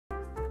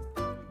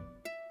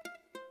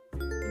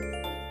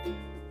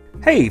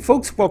Hey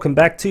folks, welcome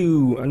back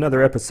to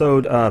another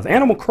episode of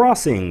Animal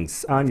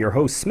Crossings. I'm your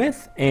host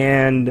Smith,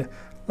 and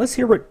let's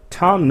hear what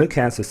Tom Nook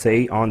has to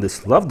say on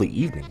this lovely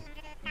evening.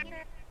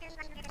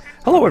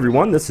 Hello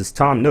everyone, this is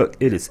Tom Nook.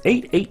 It is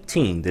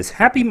 8/18 this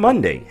happy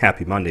Monday.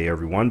 Happy Monday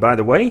everyone, by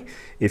the way,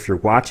 if you're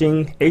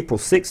watching April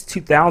 6,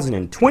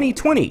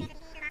 2020,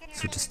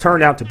 which has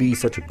turned out to be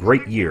such a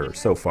great year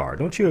so far.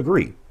 Don't you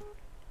agree?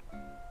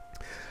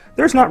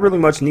 There's not really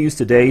much news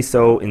today,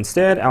 so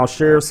instead I'll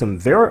share some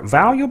very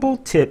valuable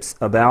tips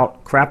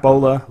about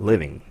Crapola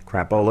living.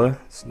 Crapola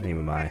is the name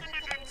of my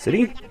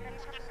city.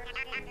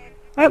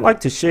 I'd like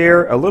to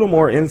share a little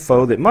more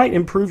info that might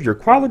improve your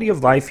quality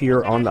of life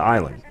here on the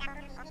island.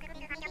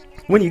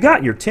 When you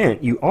got your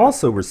tent, you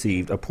also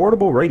received a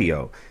portable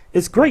radio.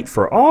 It's great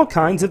for all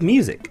kinds of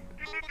music.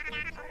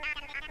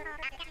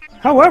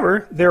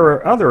 However, there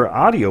are other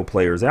audio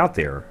players out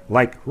there,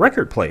 like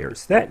record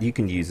players, that you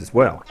can use as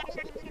well.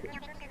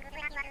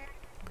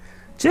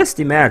 Just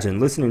imagine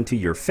listening to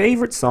your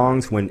favorite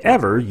songs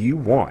whenever you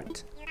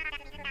want.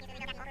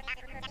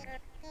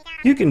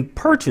 You can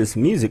purchase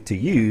music to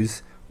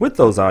use with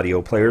those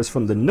audio players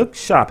from the Nook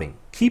Shopping.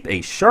 Keep a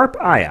sharp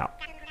eye out.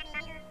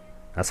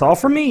 That's all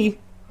from me.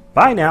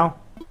 Bye now.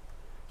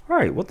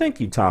 Alright, well thank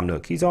you Tom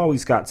Nook. He's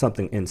always got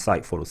something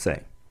insightful to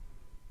say.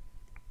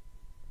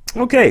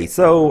 Okay,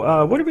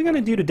 so what are we going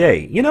to do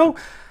today? You know,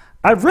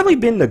 I've really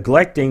been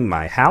neglecting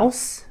my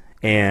house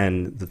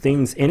and the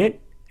things in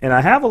it. And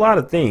I have a lot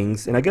of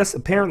things, and I guess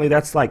apparently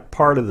that's like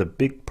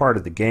big part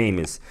of the game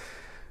is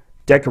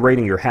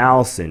decorating your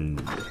house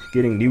and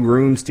getting new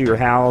rooms to your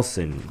house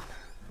and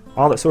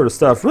all that sort of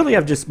stuff. Really,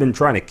 I've just been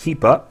trying to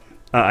keep up.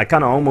 I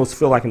kind of almost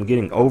feel like I'm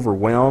getting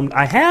overwhelmed.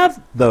 I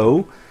have,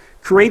 though,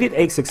 created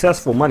a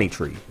successful money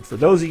tree. For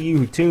those of you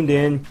who tuned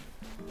in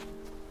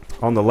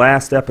on the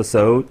last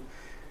episode,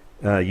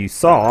 you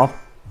saw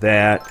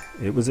that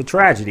it was a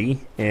tragedy,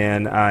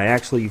 and I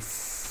actually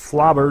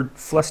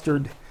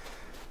flustered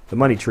the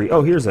money tree.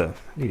 Oh, I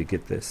need to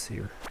get this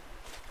here.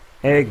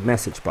 Egg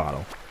message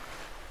bottle.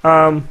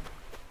 Have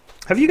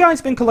you guys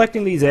been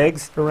collecting these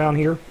eggs around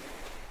here?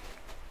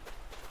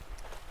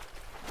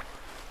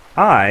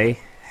 I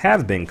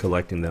have been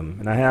collecting them,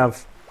 and I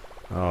have...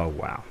 Oh,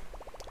 wow.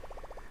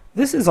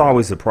 This is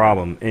always a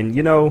problem, and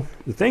you know,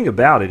 the thing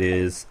about it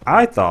is,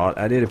 I thought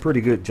I did a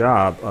pretty good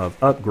job of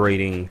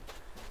upgrading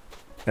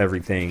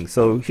everything.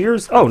 So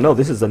here's... Oh, no,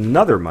 this is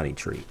another money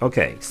tree.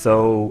 Okay,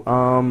 so,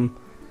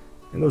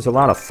 and there's a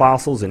lot of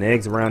fossils and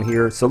eggs around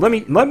here. So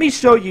let me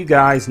show you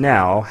guys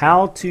now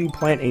how to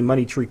plant a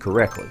money tree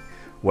correctly.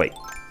 Wait.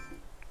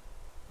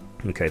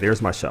 Okay,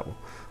 there's my shovel.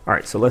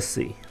 Alright, so let's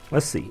see.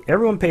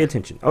 Everyone pay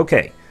attention.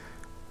 Okay.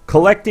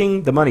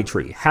 Collecting the money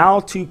tree. How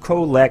to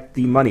collect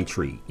the money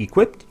tree.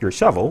 Equip your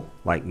shovel,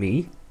 like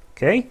me.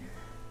 Okay.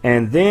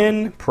 And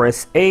then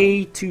press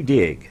A to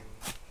dig.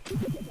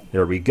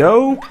 There we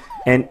go.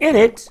 And in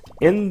it,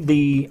 in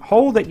the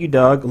hole that you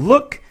dug,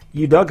 look,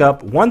 you dug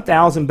up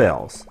 1,000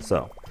 bells.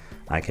 So,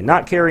 I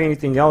cannot carry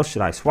anything else.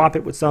 Should I swap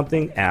it with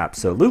something?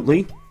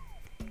 Absolutely.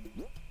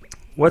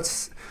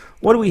 What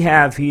do we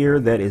have here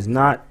that is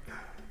not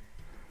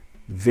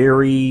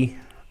very,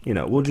 you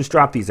know, we'll just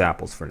drop these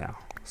apples for now.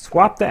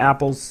 Swap the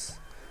apples.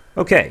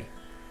 Okay,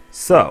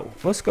 so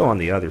let's go on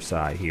the other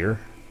side here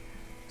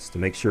just to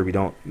make sure we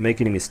don't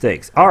make any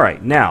mistakes.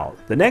 Alright, now,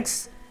 the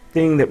next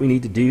thing that we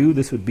need to do,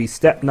 this would be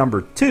step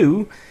number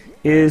 2,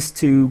 is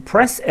to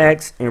press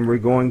X, and we're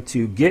going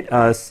to get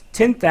us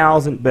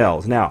 10,000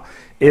 bells. Now,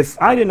 if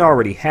I didn't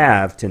already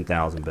have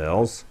 10,000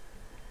 bells,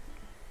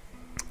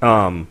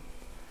 I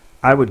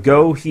would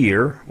go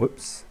here.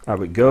 Whoops! I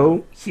would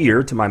go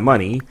here to my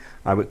money.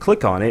 I would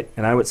click on it,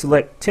 and I would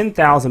select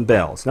 10,000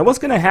 bells. Now, what's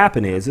going to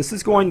happen is this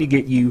is going to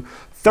get you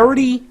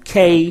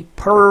 30K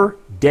per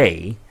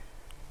day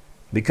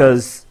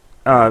because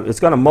it's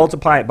going to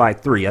multiply it by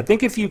 3. I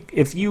think if you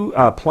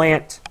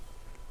plant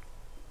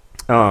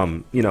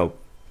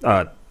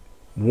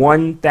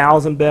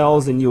 1,000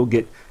 bells, and you'll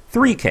get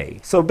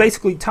 3K. So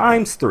basically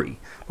times 3.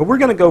 But we're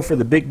going to go for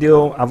the big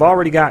deal. I've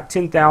already got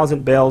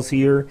 10,000 bells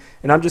here,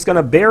 and I'm just going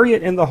to bury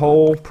it in the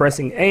hole,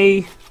 pressing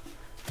A.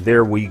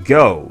 There we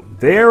go.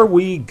 There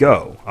we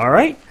go. All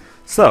right.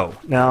 So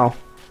now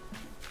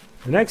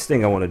the next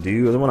thing I want to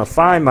do is I want to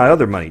find my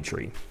other money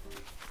tree.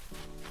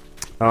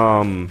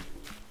 I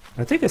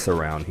think it's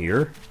around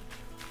here.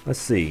 Let's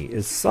see.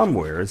 It's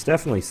somewhere. It's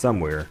definitely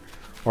somewhere.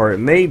 Or it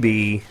may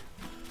be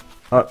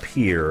up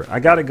here. I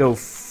gotta go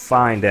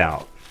find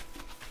out.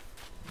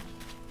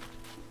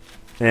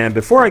 And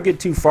before I get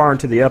too far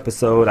into the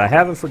episode, I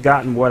haven't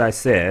forgotten what I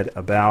said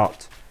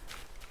about...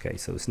 Okay,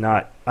 so it's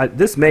not...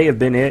 this may have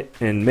been it,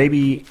 and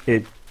maybe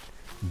it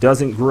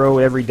doesn't grow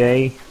every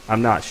day.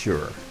 I'm not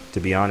sure, to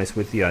be honest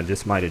with you. I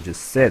just might have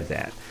just said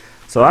that.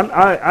 So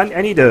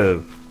I need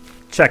to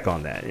check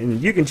on that.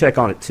 And you can check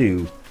on it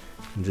too,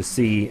 and just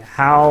see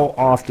how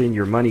often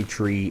your money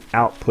tree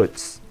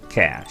outputs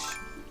cash.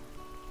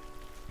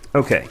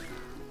 Okay,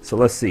 so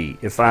let's see.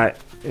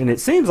 And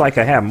it seems like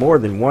I have more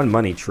than one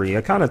money tree.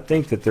 I kind of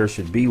think that there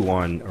should be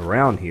one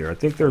around here. I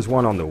think there's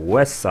one on the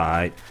west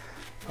side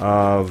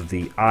of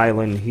the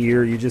island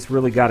here. You just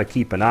really got to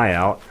keep an eye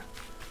out.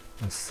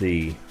 Let's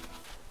see.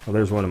 Well,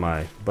 there's one of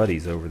my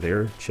buddies over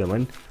there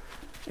chilling.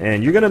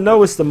 And you're going to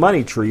notice the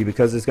money tree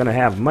because it's going to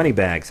have money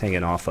bags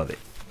hanging off of it.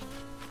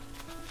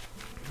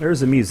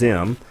 There's a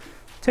museum.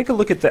 Take a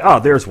look at that. Oh,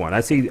 there's one.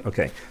 I see.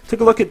 Okay. Take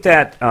a look at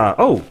that.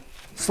 Oh,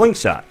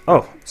 slingshot.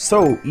 Oh,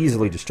 so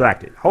easily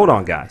distracted. Hold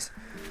on, guys.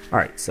 All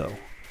right, so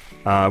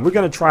we're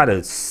going to try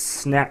to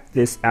snap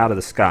this out of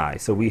the sky.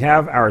 So we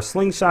have our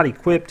slingshot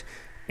equipped,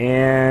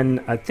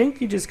 and I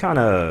think you just kind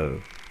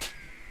of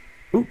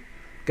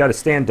got to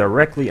stand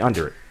directly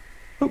under it.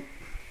 Oop,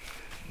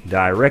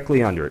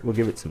 directly under it. We'll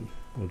give it some.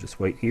 We'll just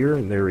wait here,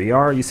 and there we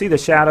are. You see the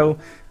shadow,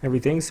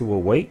 everything, so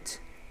we'll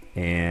wait.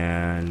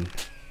 And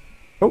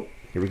oh,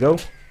 here we go.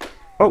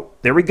 Oh,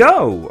 there we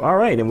go. All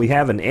right, and we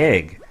have an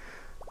egg.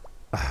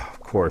 Of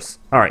course.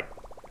 All right.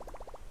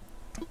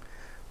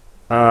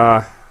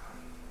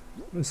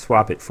 Let's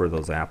swap it for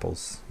those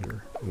apples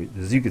here.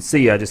 As you can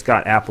see, I just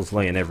got apples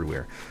laying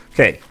everywhere.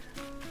 Okay.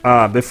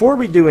 Before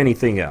we do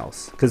anything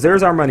else, because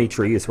there's our money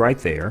tree, it's right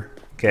there.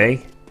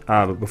 Okay.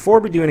 But before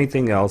we do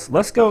anything else,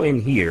 let's go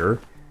in here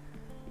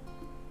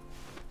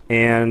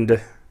and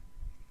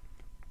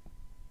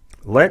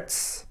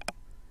let's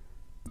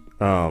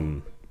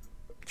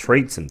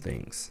trade some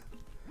things.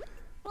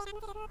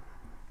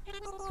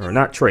 Or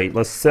not trade,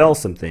 let's sell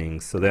some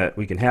things so that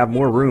we can have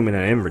more room in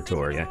our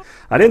inventory.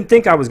 I didn't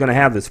think I was going to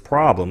have this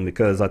problem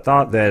because I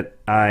thought that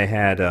I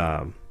had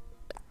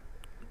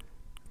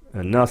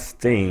enough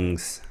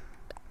things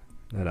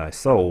that I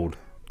sold,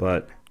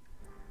 but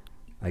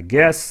I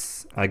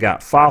guess I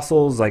got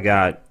fossils, I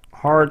got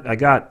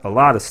a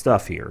lot of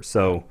stuff here,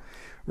 so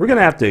we're going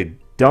to have to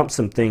dump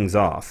some things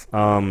off.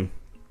 Alright,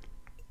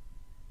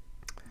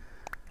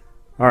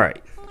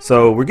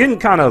 so we're getting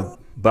kind of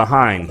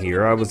behind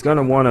here. I was going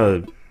to want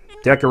to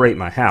decorate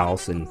my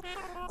house, and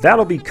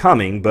that'll be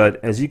coming, but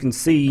as you can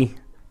see,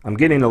 I'm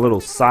getting a little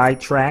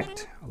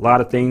sidetracked. A lot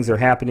of things are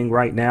happening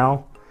right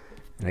now,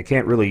 and I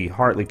can't really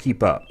hardly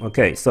keep up.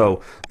 Okay,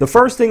 so the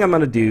first thing I'm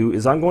going to do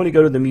is I'm going to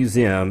go to the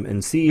museum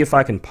and see if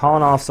I can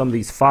pawn off some of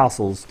these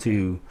fossils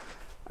to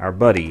our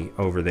buddy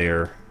over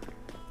there.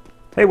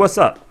 Hey, what's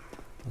up?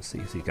 Let's see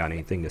if he got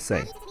anything to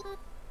say.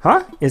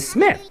 Huh? It's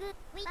Smith.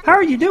 How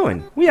are you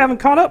doing? We haven't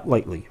caught up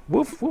lately.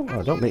 Woof, woof.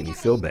 Oh, don't make me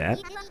feel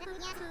bad.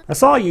 I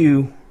saw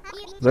you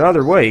the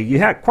other way. You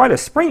had quite a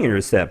spring in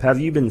your step. Have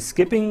you been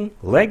skipping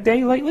leg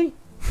day lately?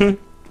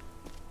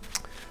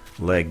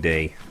 Leg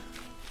day.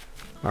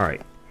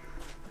 Alright.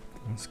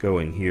 Let's go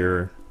in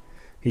here.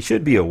 He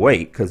should be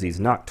awake because he's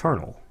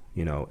nocturnal.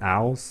 You know,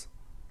 owls.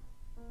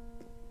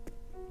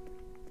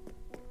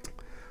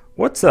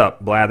 What's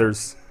up,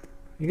 Blathers?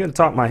 You gonna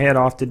talk my head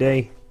off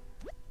today?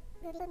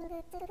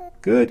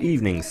 Good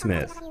evening,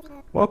 Smith.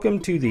 Welcome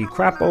to the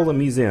Crapola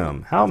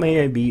Museum. How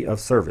may I be of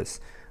service?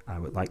 I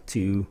would like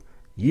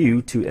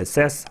you to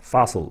assess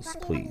fossils,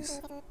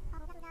 please.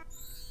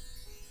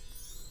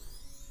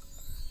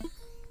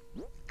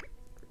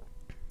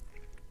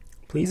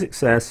 Please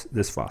assess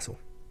this fossil.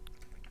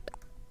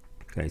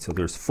 Okay, so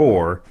there's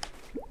 4.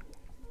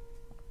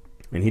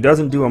 And he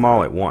doesn't do them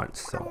all at once,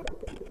 so.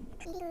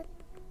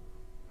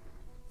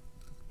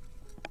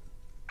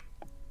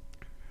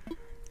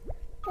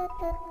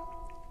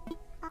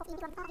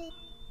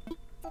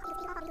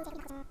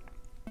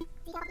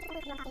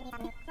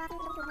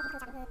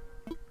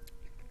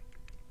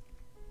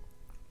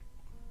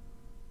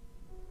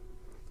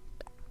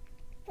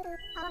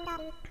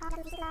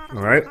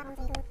 Alright.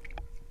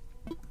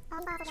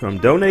 So I'm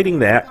donating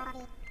that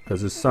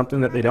because it's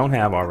something that they don't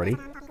have already.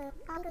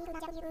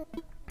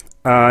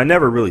 I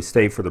never really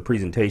stay for the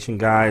presentation,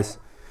 guys.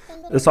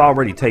 This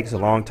already takes a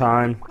long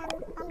time.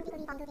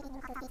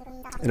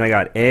 And I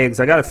got eggs.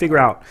 I got to figure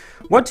out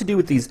what to do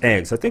with these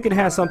eggs. I think it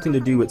has something to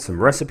do with some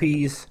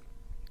recipes.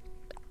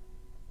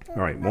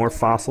 Alright, more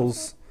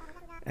fossils.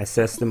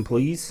 Assess them,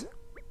 please.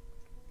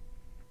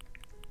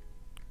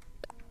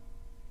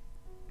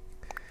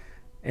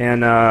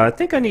 And I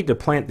think I need to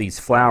plant these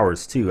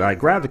flowers too. I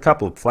grabbed a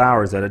couple of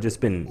flowers that I've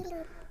just been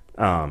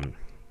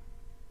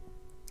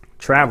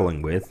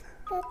traveling with.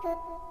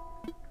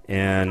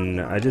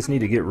 And I just need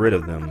to get rid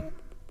of them.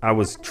 I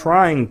was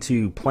trying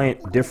to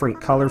plant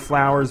different color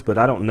flowers, but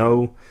I don't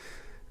know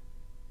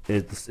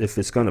if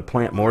it's going to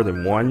plant more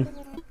than one.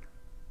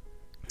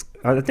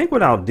 I think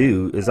what I'll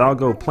do is I'll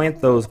go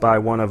plant those by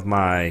one of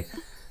my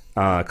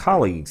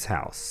colleagues'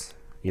 house,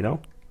 you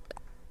know?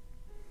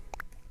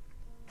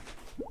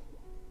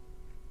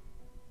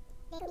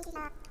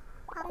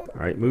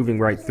 Alright, moving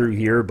right through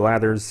here.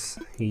 Blathers,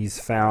 he's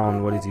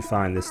found, what did he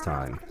find this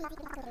time?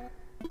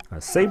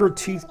 A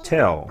saber-toothed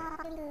tail.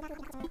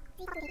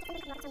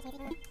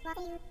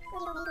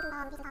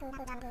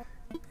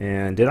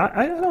 And did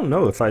I don't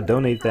know if I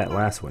donated that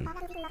last one.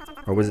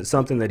 Or was it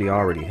something that he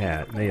already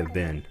had? May have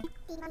been.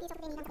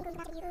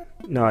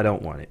 No, I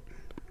don't want it.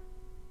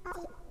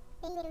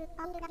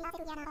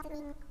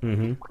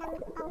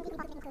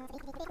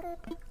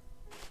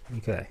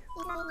 Okay.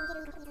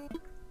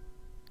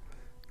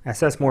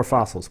 Assess more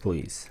fossils,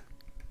 please.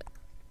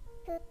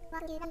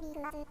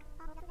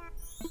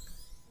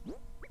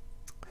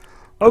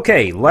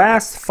 Okay,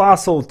 last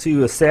fossil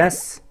to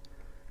assess.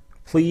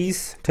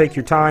 Please take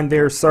your time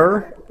there,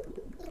 sir.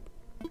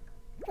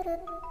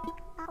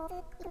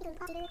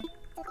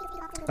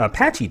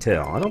 Apache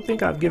tail. I don't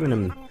think I've given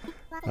him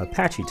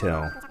Apache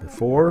tail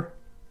before.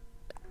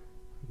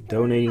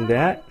 Donating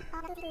that.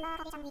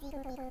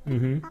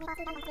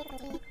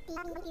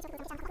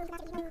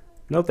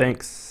 No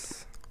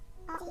thanks.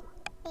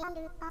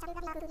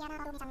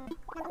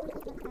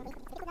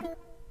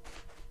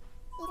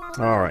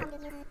 Alright.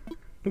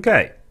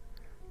 Okay.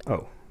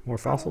 Oh, more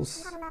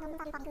fossils?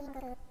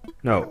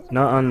 No,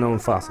 not unknown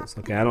fossils.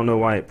 Okay, I don't know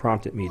why it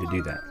prompted me to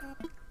do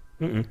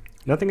that.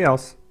 Nothing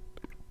else.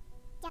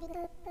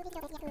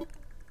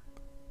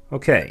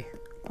 Okay.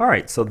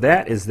 Alright, so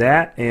that is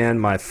that, and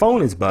my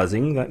phone is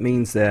buzzing. That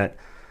means that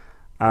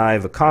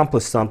I've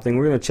accomplished something.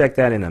 We're going to check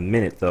that in a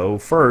minute, though.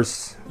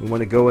 First, we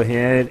want to go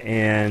ahead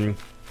and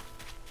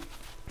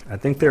I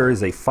think there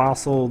is a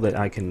fossil that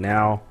I can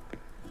now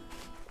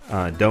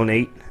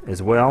donate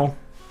as well.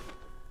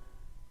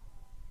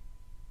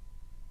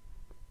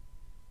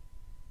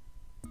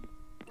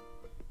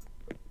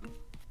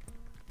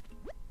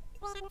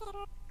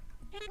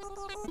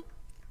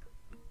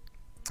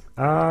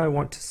 I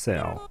want to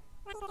sell.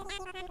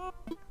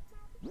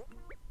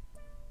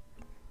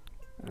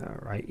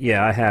 Alright,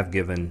 yeah, I have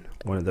given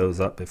one of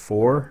those up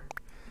before.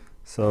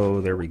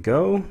 So there we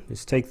go.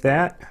 Just take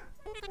that.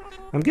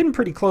 I'm getting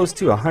pretty close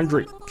to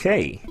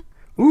 100k.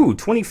 Ooh,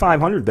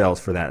 2,500 bells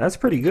for that. That's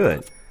pretty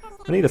good.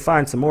 I need to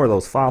find some more of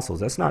those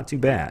fossils. That's not too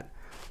bad.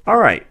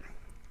 Alright.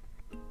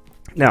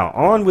 Now,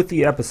 on with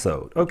the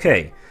episode.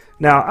 Okay.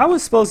 Now, I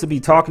was supposed to be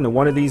talking to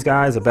one of these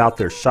guys about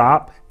their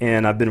shop,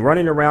 and I've been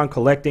running around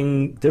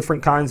collecting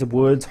different kinds of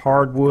woods,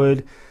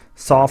 hardwood,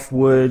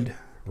 softwood,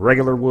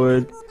 regular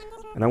wood,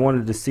 and I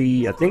wanted to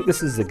see, I think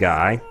this is the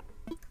guy.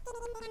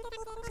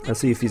 Let's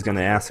see if he's going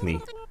to ask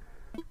me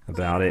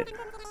about it.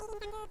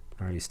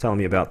 Alright, he's telling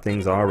me about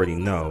things I already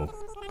know.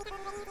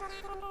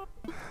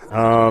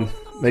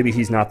 Maybe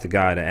he's not the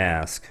guy to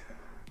ask.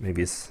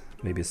 Maybe it's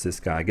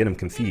this guy. I get him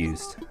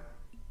confused.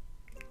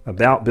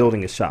 About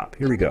building a shop.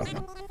 Here we go.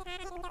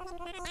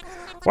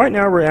 Right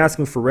now we're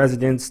asking for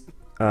residents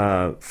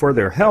for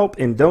their help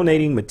in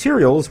donating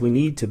materials we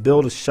need to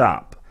build a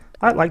shop.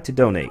 I'd like to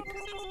donate.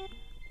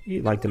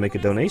 You'd like to make a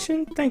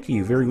donation? Thank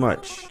you very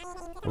much.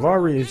 I've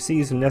already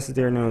received some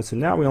necessary notes, so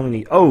now we only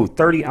need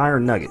 30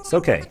 iron nuggets.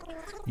 Okay.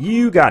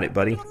 You got it,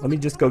 buddy. Let me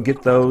just go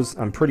get those.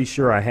 I'm pretty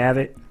sure I have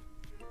it.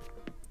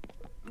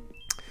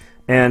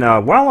 And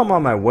while I'm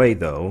on my way,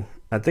 though,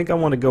 I think I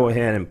want to go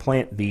ahead and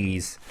plant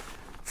these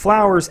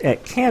flowers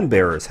at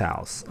Canberra's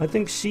house. I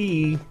think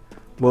she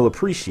will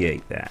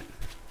appreciate that.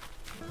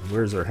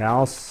 Where's her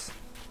house?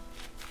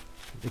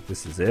 I think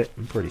this is it.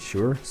 I'm pretty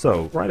sure.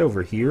 So right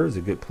over here is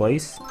a good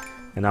place.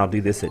 And I'll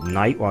do this at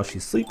night while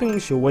she's sleeping.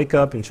 She'll wake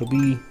up and she'll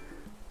be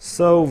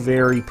so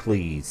very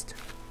pleased.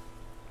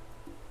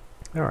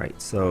 Alright,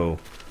 so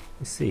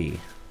let's see.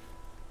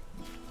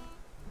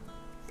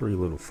 3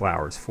 little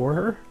flowers for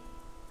her.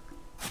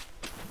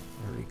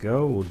 There we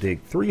go. We'll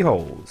dig 3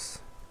 holes.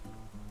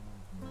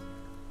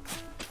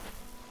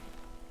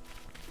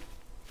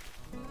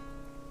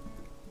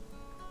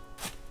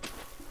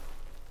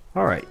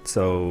 Alright,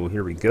 so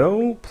here we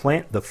go.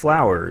 Plant the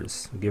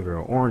flowers. We'll give her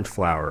an orange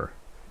flower.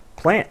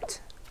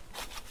 Plant.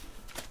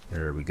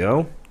 There we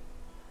go.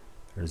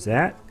 There's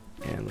that.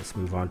 And let's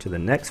move on to the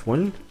next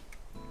one.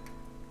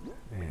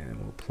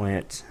 And we'll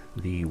plant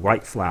the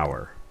white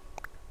flower.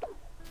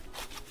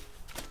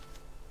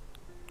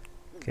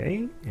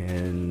 Okay,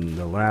 and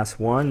the last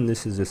one,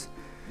 this is just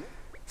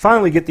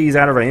finally get these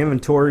out of our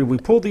inventory. We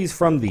pulled these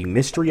from the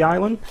Mystery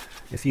Island.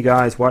 If you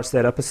guys watched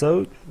that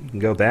episode, you can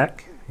go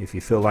back if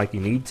you feel like you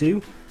need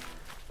to.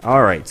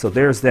 Alright, so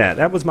there's that.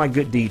 That was my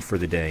good deed for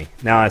the day.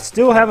 Now, I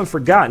still haven't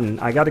forgotten,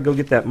 I got to go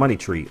get that money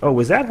tree. Oh,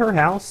 was that her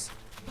house?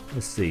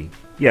 Let's see.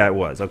 Yeah, it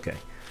was. Okay.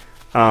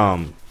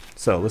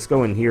 So, let's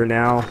go in here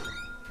now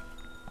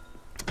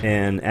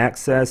and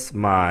access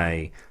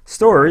my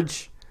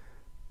storage.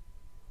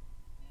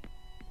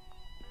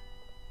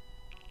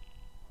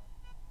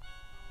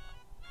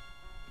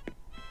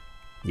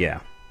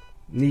 Yeah,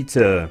 need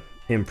to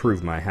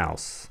improve my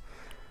house.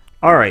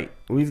 Alright,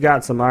 we've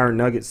got some iron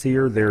nuggets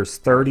here. There's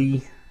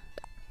 30.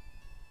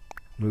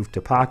 Move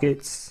to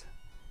pockets.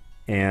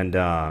 And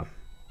let's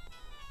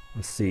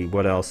see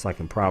what else I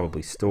can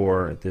probably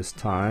store at this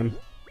time.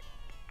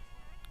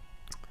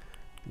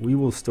 We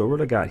will store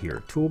what I got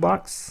here.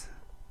 Toolbox.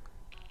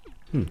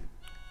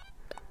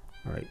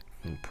 Alright,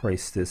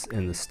 place this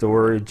in the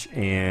storage.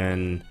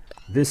 And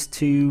this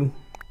too,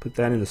 put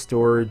that in the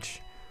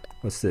storage.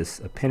 What's this?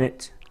 A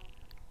pennant.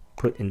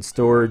 Put in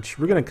storage.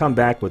 We're going to come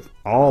back with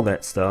all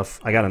that stuff.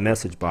 I got a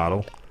message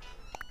bottle.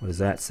 What does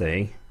that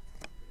say?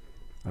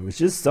 I was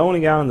just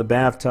zoning out in the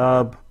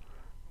bathtub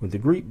with the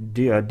Greek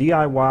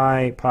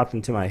DIY popped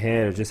into my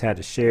head. I just had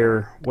to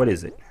share. What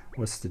is it?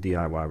 What's the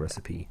DIY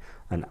recipe?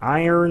 An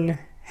iron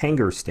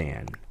hanger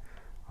stand.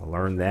 I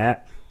learned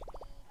that.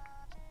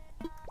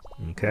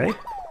 Okay.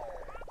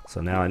 So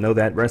now I know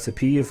that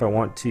recipe if I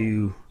want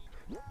to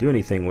do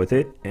anything with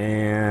it.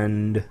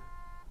 And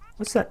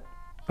what's that?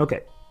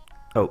 Okay.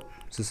 Oh,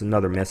 this is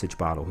another message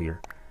bottle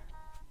here.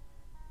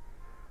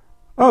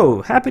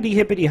 Oh, happity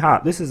hippity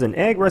hop. This is an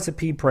egg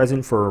recipe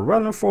present for a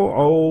wonderful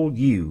old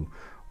you.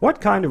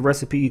 What kind of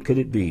recipe could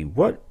it be?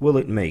 What will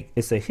it make?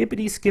 It's a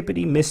hippity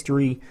skippity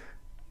mystery.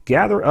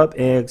 Gather up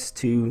eggs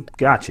to...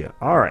 Gotcha.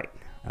 Alright.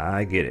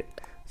 I get it.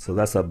 So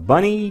that's a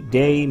Bunny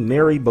Day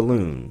Merry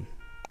Balloon.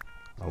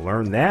 I'll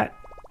learn that.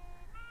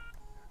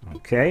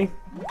 Okay.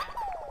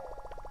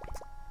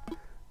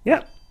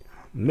 Yep.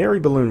 Merry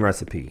Balloon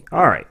recipe.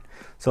 Alright.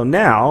 So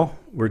now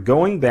we're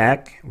going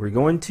back. We're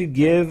going to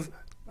give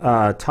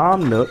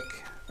Tom Nook,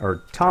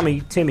 or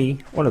Tommy, Timmy,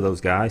 one of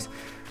those guys.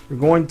 We're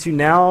going to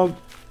now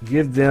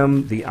give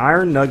them the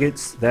iron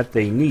nuggets that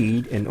they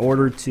need in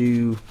order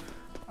to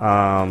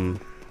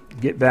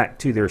get back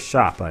to their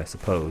shop, I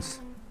suppose.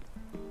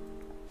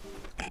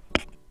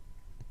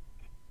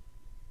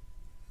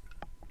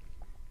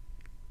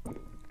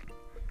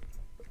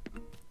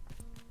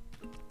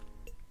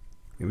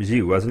 It was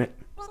you, wasn't it?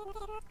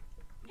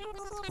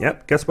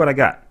 Yep, guess what I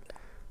got?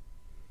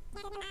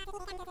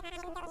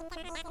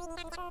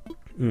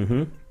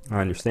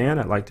 I understand.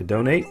 I'd like to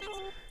donate.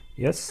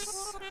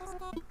 Yes.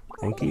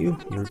 Thank you.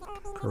 You're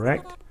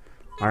correct.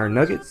 Iron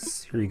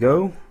nuggets. Here you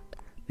go.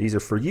 These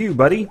are for you,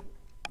 buddy.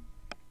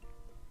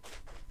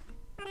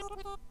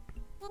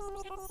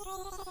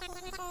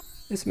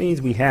 This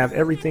means we have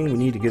everything we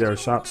need to get our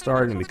shop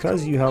started, and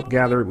because you helped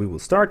gather, we will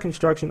start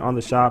construction on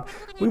the shop.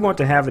 We want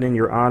to have it in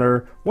your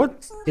honor.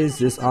 What is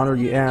this honor,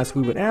 you ask?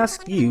 We would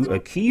ask you, a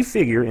key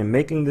figure in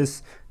making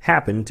this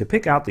happen, to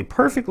pick out the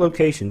perfect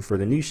location for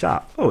the new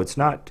shop. Oh, it's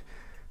not...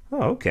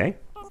 Oh, okay.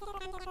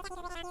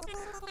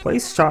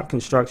 Place shop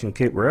construction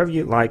kit wherever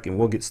you'd like, and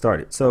we'll get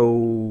started.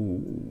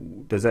 So,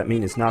 does that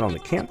mean it's not on the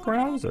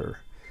campgrounds, or...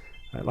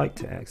 I'd like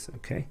to ask,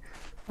 okay.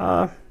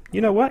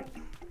 You know what?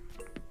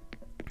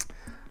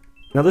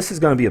 Now this is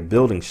going to be a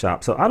building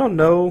shop, so I don't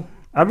know.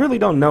 I really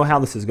don't know how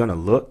this is going to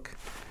look.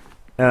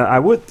 I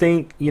would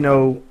think, you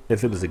know,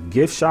 if it was a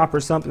gift shop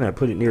or something, I'd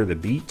put it near the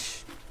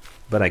beach.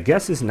 But I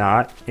guess it's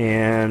not.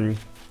 And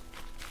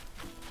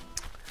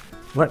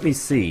let me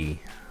see.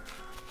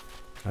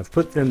 I've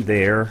put them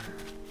there.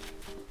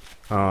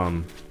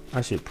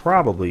 I should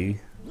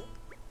probably...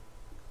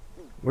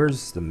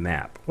 Where's the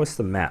map? What's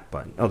the map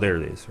button? Oh, there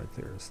it is. Right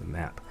there is the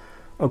map.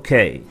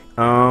 Okay.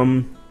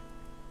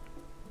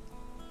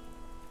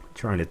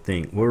 Trying to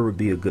think where would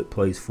be a good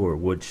place for a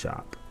wood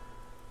shop.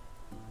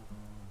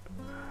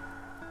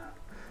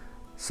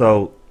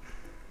 So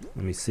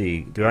let me see,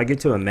 do I get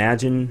to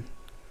imagine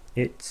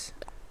it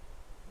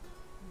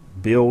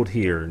build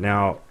here?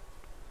 Now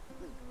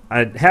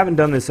I haven't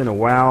done this in a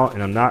while,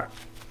 and I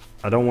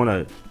don't want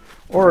to,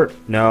 or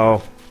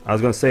no, I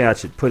was gonna say I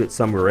should put it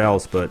somewhere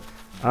else, but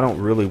I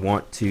don't really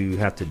want to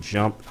have to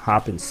jump,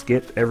 hop, and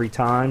skip every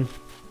time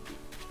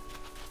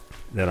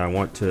that I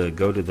want to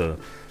go to the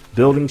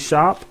building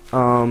shop.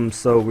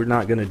 So we're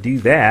not going to do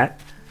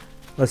that.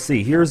 Let's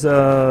see, here's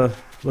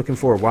looking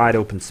for a wide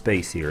open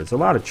space here. There's a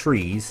lot of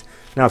trees.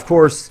 Now of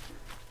course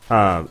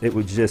it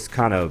would just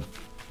kind of,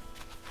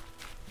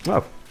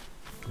 oh,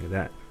 look at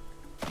that.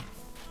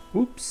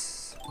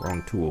 Oops,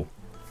 wrong tool.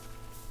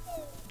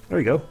 There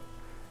we go.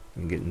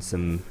 I'm getting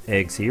some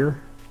eggs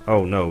here.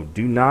 Oh no,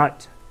 do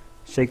not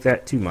shake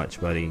that too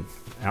much, buddy.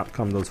 Out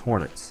come those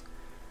hornets.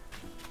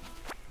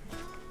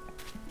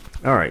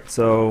 Alright,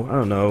 so I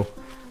don't know.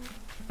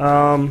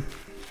 I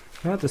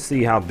have to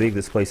see how big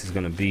this place is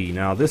going to be.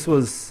 Now this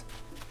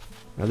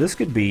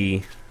could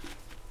be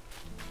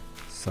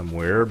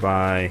somewhere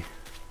by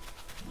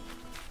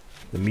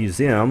the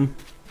museum.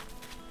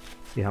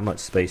 See how much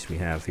space we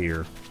have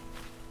here.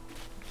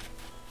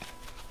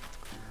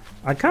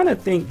 I kind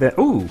of think that,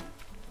 ooh,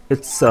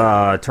 it's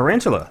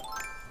tarantula.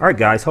 All right,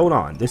 guys, hold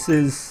on. This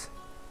is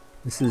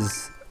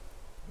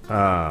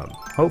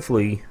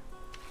hopefully.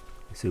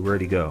 Let's see,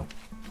 where'd he go?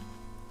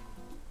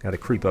 Got to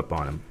creep up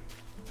on him.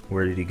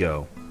 Where did he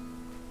go?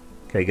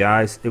 Okay,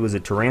 guys, it was a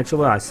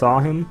tarantula. I saw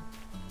him.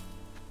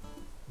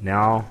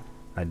 Now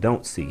I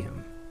don't see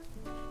him.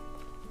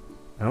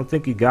 I don't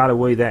think he got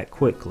away that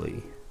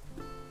quickly.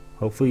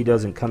 Hopefully he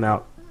doesn't come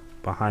out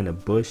behind a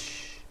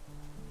bush.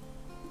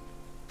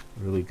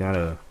 Really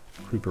gotta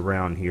creep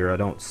around here. I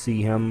don't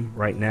see him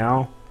right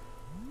now.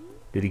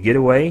 Did he get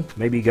away?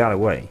 Maybe he got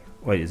away.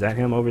 Wait, is that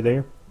him over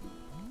there?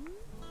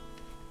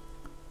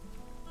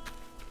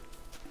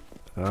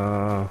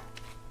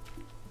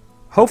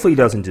 Hopefully he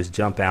doesn't just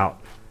jump out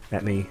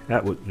at me.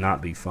 That would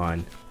not be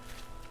fun.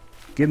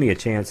 Give me a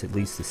chance at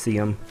least to see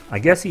him. I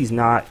guess he's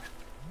not.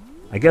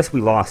 I guess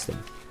we lost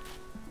him.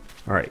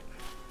 Alright.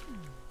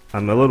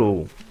 I'm a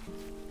little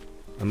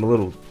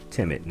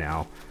timid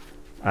now.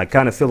 I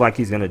kind of feel like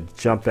he's going to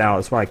jump out.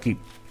 That's why I keep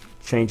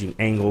changing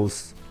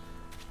angles.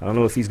 I don't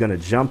know if he's going to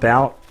jump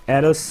out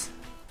at us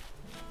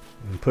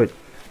and put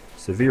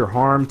severe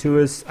harm to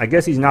us. I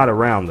guess he's not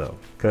around though,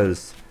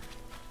 because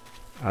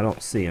I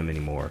don't see him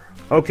anymore.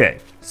 Okay,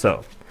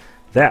 so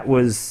that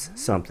was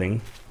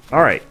something.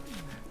 Alright,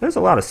 There's a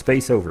lot of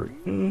space over.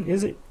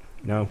 Is it?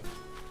 No.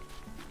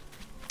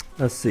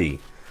 Let's see.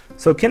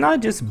 So can I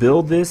just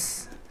build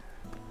this?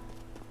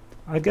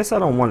 I guess I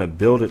don't want to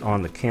build it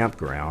on the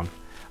campground.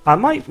 I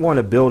might want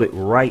to build it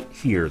right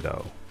here,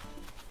 though.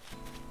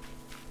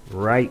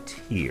 Right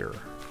here.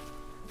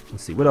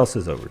 Let's see. What else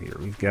is over here?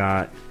 We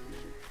got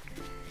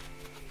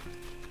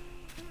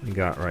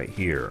right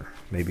here.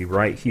 Maybe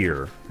right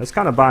here. That's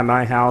kind of by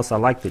my house. I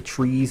like the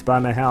trees by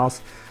my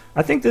house.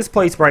 I think this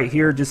place right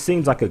here just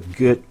seems like a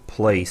good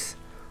place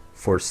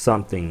for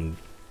something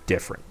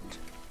different.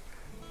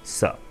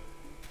 So,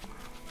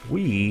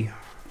 we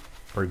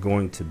are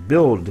going to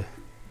build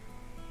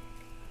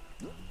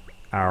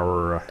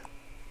our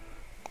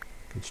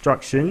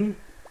construction.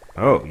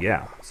 Oh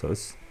yeah, so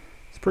it's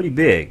pretty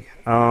big.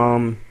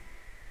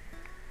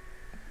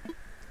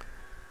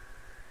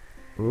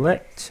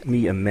 Let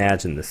me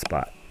imagine the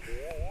spot.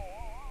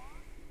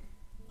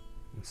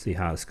 Let's see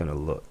how it's going to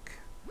look.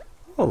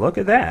 Oh, look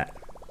at that.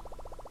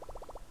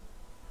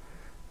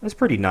 That's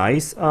pretty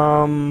nice.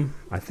 I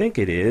think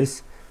it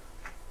is.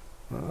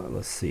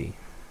 Let's see.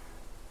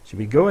 Should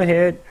we go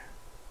ahead?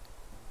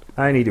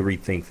 I need to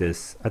rethink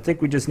this. I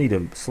think we just need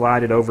to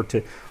slide it over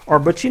to,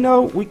 but you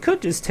know, we could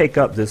just take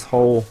up this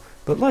whole,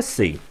 but let's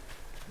see.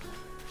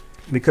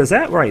 Because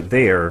that right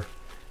there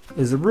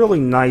is a really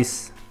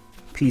nice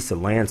piece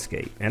of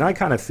landscape. And I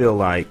kind of feel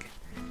like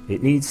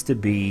it needs to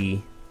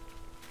be,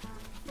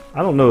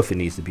 I don't know if it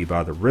needs to be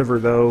by the river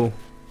though,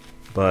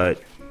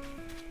 but,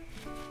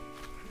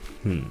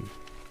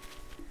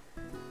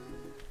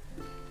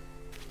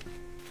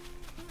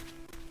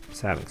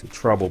 It's having some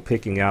trouble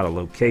picking out a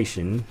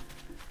location.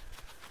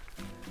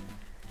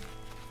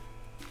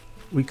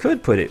 We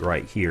could put it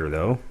right here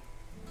though.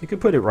 We could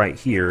put it right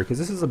here because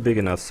this is a big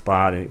enough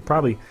spot and it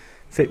probably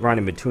fit right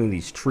in between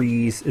these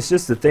trees. It's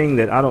just the thing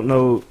that I don't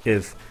know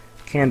if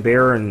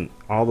Canberra and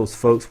all those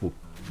folks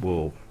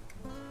will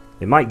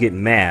they might get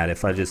mad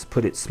if I just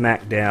put it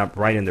smack dab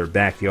right in their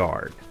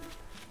backyard.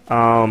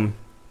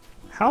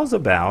 How's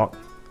about,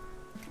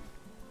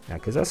 yeah,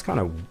 because that's kind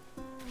of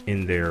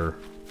in their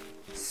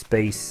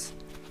space.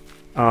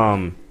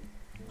 Let's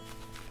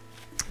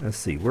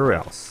see, where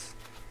else?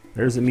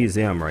 There's a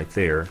museum right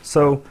there.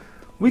 So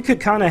we could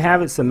kind of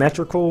have it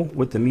symmetrical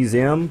with the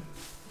museum.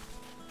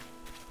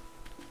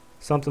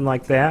 Something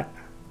like that.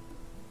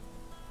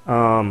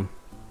 Yeah,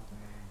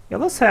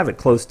 let's have it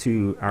close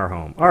to our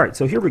home. Alright,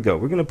 so here we go.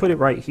 We're going to put it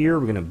right here.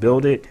 We're going to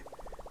build it.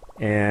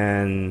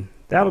 And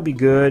that'll be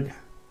good.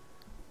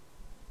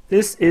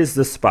 This is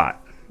the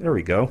spot. There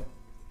we go.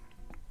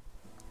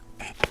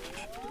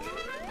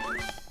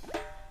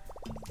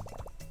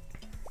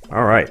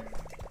 Alright.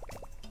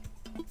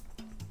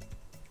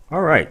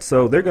 Alright,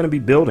 so they're going to be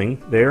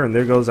building there, and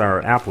there goes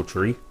our apple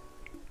tree.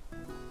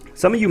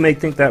 Some of you may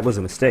think that was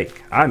a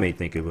mistake. I may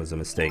think it was a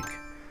mistake.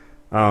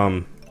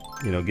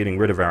 You know, getting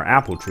rid of our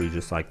apple tree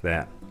just like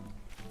that.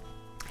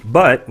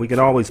 But we could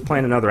always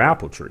plant another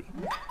apple tree,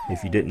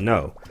 if you didn't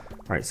know.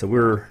 Alright, so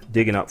we're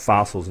digging up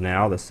fossils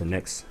now. That's the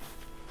next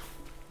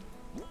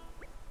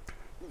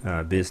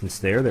business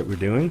there that we're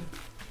doing.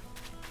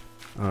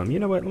 You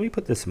know what? Let me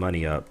put this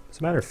money up. As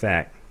a matter of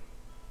fact,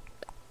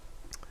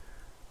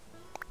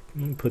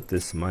 let me put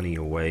this money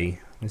away.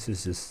 This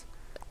is just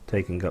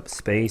taking up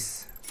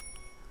space.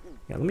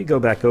 Yeah, let me go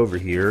back over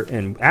here.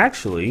 And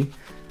actually,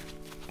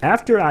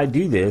 after I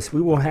do this,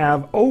 we will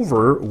have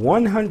over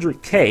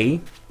 100K.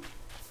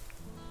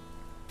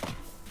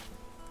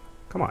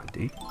 Come on,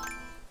 dude.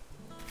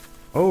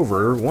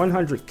 Over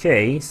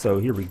 100K. So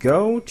here we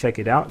go. Check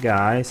it out,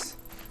 guys.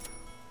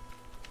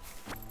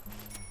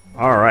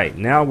 Alright,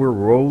 now we're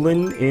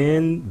rolling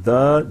in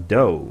the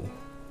dough.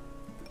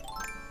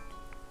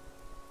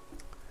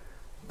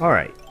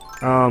 Alright.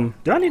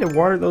 Do I need to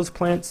water those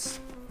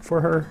plants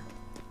for her?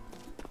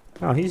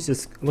 Oh, he's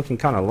just looking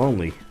kind of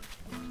lonely.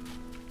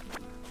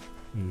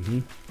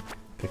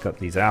 Pick up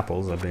these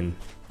apples. I've been...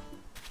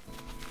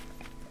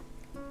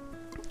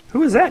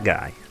 Who is that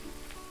guy?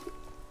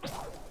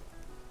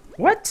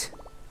 What?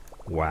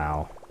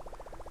 Wow.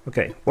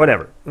 Okay,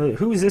 whatever.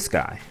 Who is this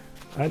guy?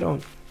 I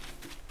don't...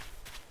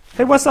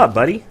 Hey, what's up,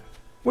 buddy?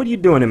 What are you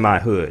doing in my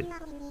hood?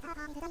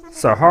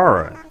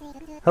 Sahara.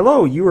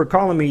 Hello, you are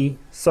calling me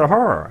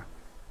Sahara,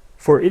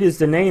 for it is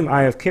the name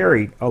I have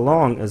carried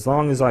along as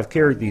long as I've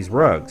carried these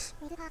rugs.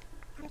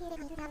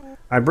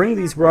 I bring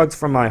these rugs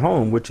from my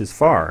home, which is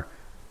far,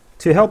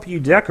 to help you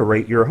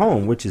decorate your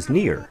home, which is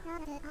near.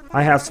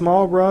 I have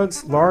small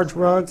rugs, large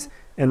rugs,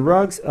 and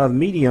rugs of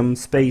medium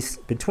space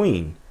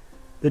between.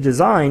 The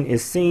design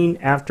is seen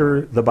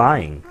after the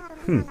buying.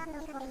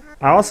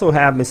 I also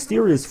have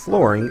mysterious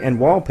flooring and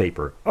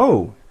wallpaper.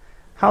 Oh,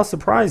 how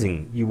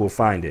surprising you will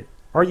find it.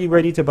 Are you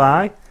ready to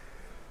buy?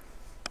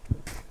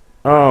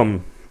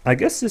 I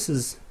guess this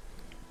is...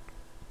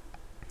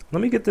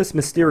 Let me get this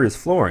mysterious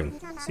flooring.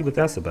 See what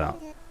that's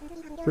about.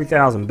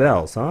 3,000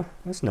 bells, huh?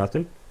 That's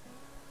nothing.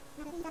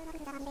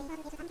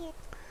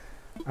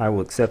 I will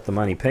accept the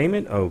money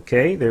payment.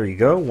 Okay, there you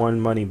go. One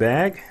money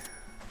bag.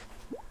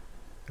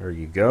 There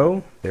you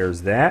go.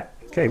 There's that.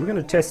 Okay, we're going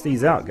to test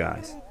these out,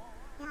 guys.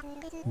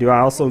 Do I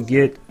also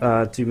get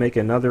to make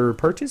another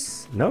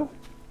purchase? No?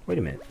 Wait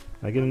a minute.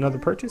 I get another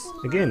purchase?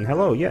 Again,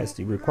 hello, yes.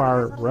 Do you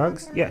require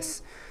rugs?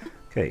 Yes.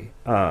 Okay,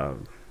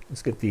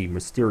 let's get the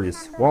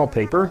mysterious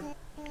wallpaper.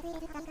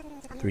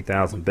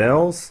 3,000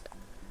 bells.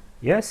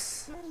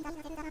 Yes.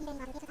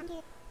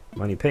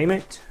 Money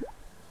payment.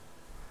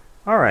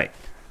 Alright.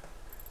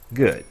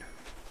 Good.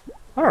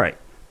 Alright.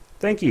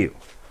 Thank you.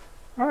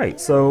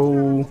 Alright,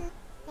 so...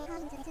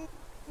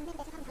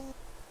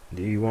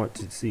 do you want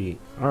to see?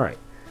 Alright.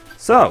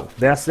 So,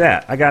 that's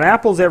that. I got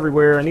apples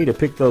everywhere. I need to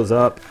pick those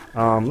up.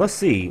 Let's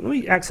see. Let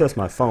me access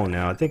my phone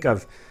now. I think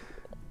I've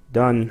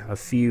done a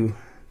few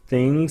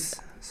things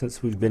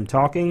since we've been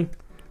talking.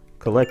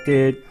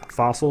 Collected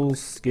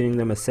fossils, getting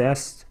them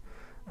assessed.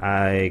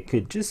 I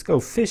could just go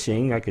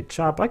fishing. I could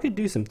chop. I could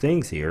do some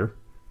things here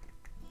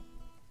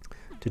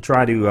to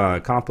try to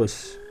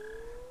accomplish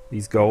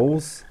these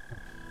goals.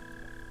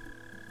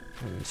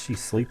 Is she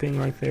sleeping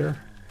right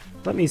there?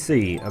 Let me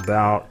see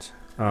about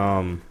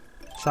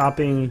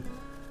chopping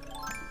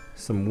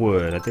some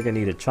wood. I think I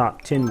need to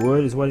chop 10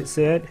 wood is what it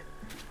said.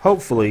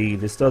 Hopefully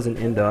this doesn't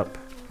end up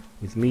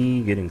with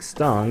me getting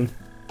stung.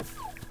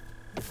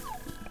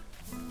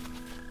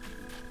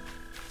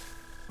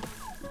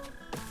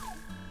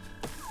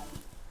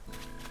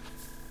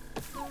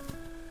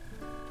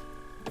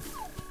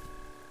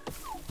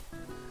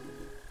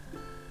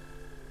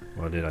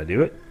 Well, did I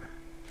do it?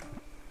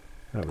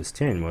 That was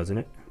 10, wasn't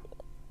it?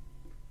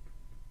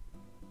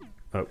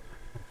 Oh.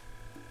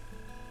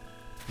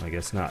 I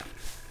guess not.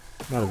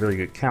 Not a very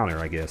good counter,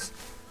 I guess.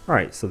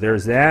 Alright, so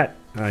there's that.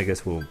 I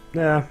guess we'll...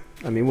 nah,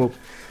 I mean, we'll...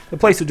 the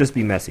place will just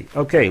be messy.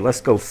 Okay,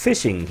 let's go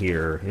fishing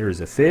here.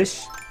 Here's a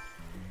fish.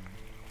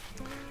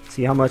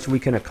 See how much we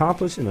can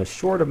accomplish in a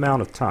short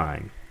amount of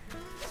time.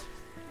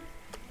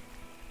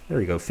 There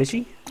we go,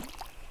 fishy.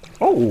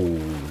 Oh,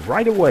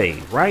 right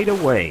away, right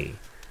away.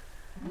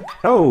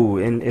 Oh,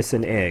 and it's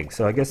an egg,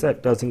 so I guess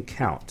that doesn't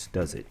count,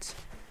 does it?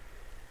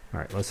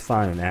 Alright, let's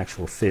find an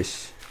actual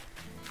fish.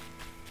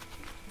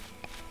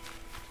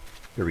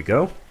 Here we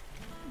go.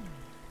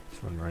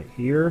 This one right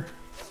here.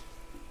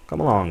 Come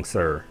along,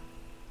 sir.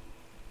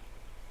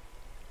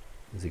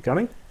 Is he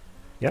coming?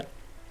 Yep.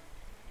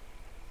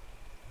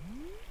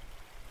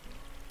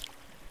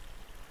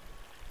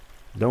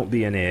 Don't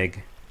be an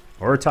egg.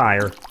 Or a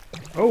tire.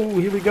 Oh,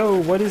 here we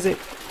go. What is it?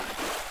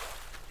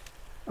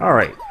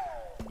 Alright.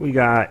 We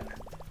got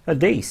a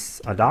dace.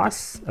 A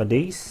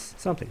dace?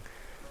 Something.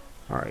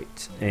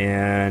 Alright.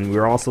 And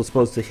we're also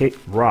supposed to hit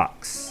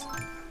rocks.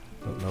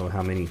 Don't know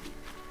how many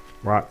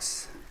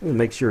rocks. Let me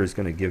make sure it's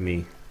going to give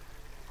me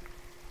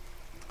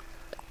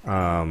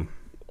for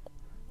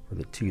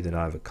the 2 that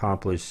I've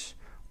accomplished.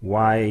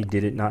 Why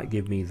did it not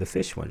give me the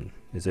fish one?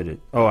 Is it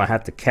oh, I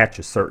have to catch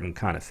a certain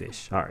kind of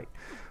fish. Alright.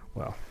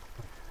 Well,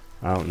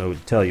 I don't know what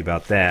to tell you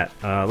about that.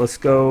 Let's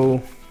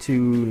go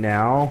to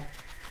now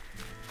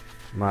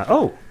my...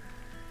 oh!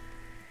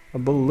 A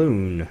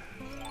balloon.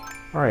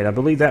 Alright, I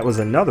believe that was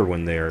another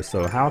one there,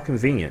 so how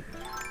convenient.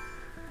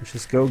 Let's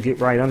just go get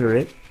right under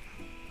it.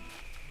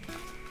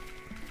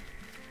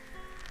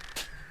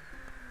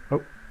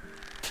 Oh.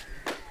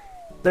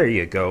 There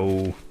you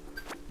go.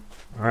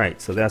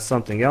 Alright, so that's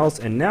something else.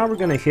 And now we're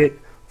going to hit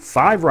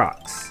 5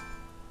 rocks.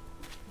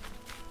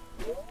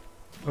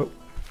 Oh,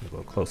 a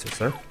little closer,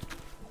 sir.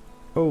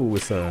 Oh,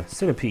 it's a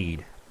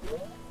centipede.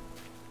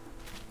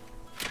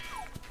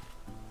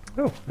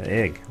 Oh, an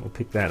egg. We'll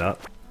pick that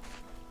up.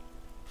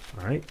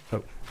 Alright.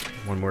 Oh,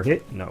 one more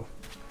hit? No.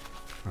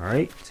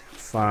 Alright.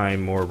 5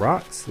 more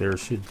rocks. There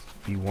should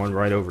be one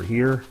right over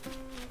here.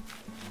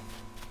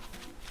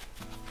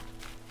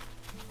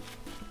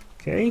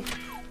 Okay.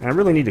 I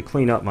really need to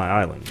clean up my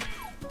island.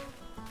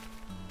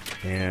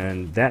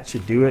 And that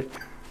should do it.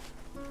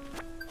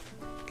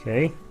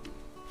 Okay.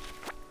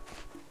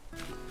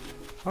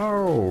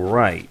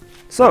 Alright.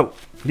 So,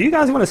 do you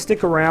guys want to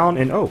stick around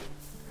and... oh.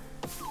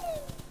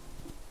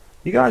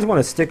 You guys want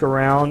to stick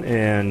around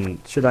and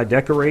should I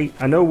decorate?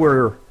 I know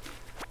we're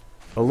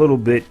a little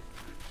bit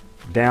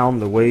down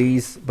the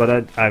ways,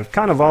 but I've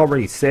kind of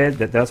already said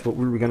that that's what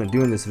we were going to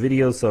do in this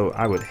video, so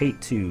I would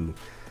hate to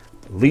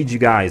lead you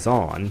guys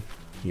on,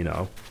 you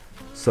know.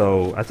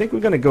 So I think we're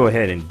going to go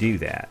ahead and do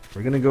that.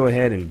 We're going to go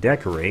ahead and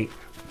decorate,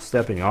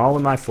 stepping all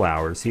of my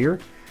flowers here.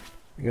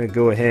 We're going to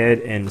go ahead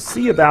and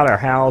see about our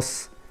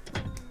house,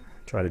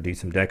 try to do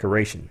some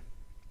decoration.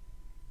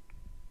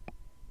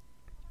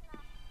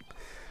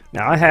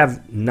 Now, I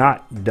have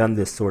not done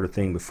this sort of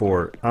thing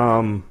before.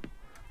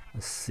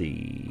 Let's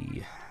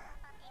see.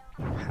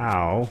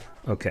 How?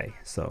 Okay,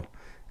 so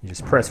you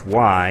just press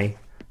Y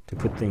to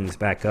put things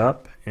back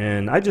up.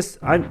 And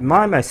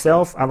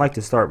myself, I like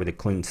to start with a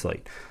clean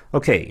slate.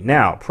 Okay,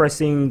 now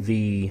pressing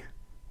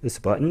this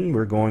button,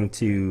 we're going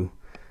to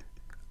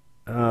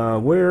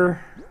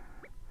where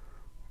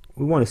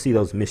we want to see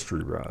those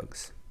mystery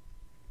rugs.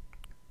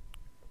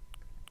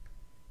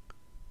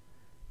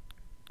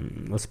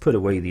 Let's put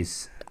away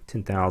these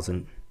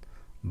 10,000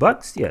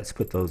 bucks. Yes,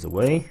 put those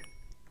away.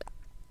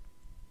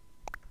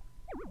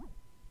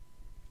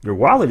 Your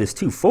wallet is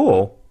too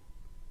full.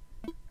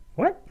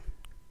 What?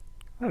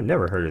 I've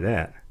never heard of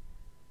that.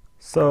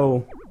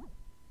 So,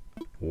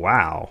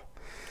 wow.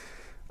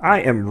 I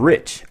am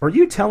rich. Are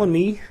you telling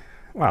me?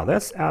 Wow,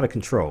 that's out of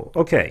control.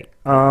 Okay.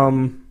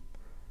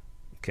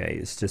 Okay,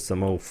 it's just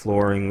some old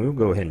flooring. We'll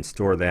go ahead and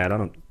store that. I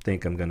don't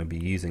think I'm going to be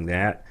using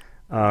that.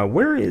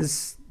 Where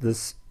is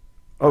this?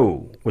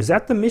 Oh, was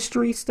that the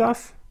mystery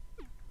stuff?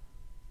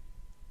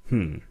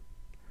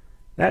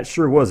 That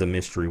sure was a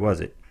mystery, was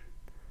it?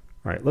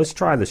 All right, let's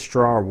try the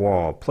straw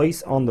wall.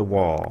 Place on the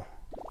wall.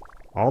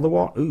 All the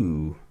wall?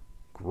 Ooh,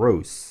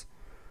 gross.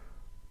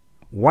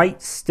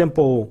 White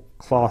stipple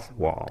cloth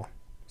wall.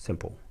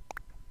 Simple.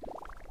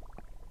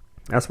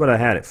 That's what I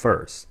had at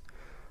first.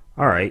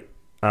 All right,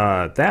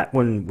 that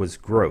one was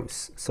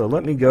gross. So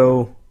let me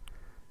go.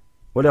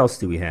 What else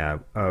do we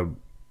have?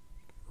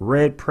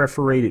 Red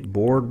perforated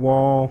board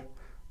wall,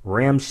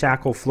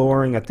 ramshackle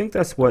flooring. I think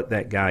that's what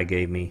that guy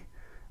gave me.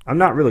 I'm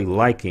not really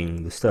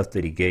liking the stuff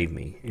that he gave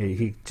me.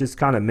 He just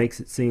kind of makes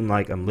it seem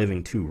like I'm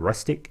living too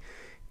rustic.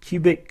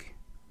 Cubic,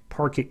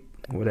 parquet,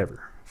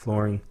 whatever,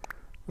 flooring.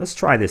 Let's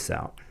try this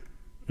out.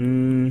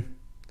 And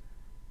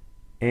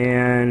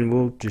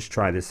we'll just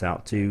try this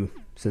out too,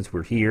 since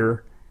we're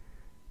here.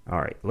 All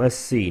right, let's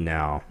see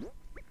now.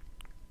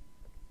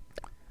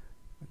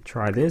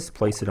 Try this,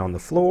 place it on the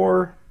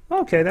floor.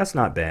 Okay, that's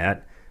not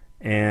bad.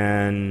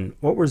 And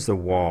what was the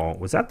wall?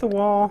 Was that the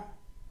wall?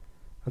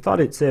 I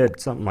thought it said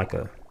something like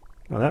a...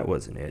 No, that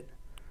wasn't it.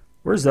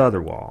 Where's the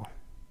other wall?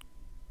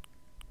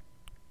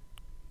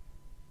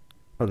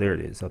 Oh, there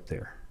it is, up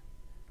there.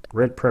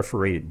 Red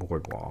perforated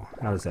board wall.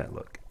 How does that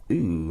look?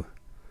 Ooh.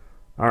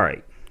 All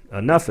right,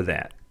 enough of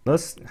that.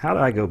 How do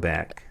I go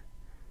back?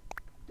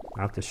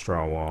 Not the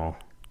straw wall.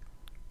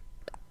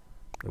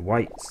 The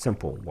white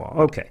simple wall.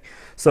 Okay,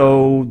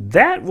 so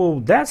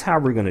that's how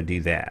we're going to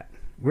do that.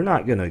 We're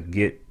not going to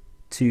get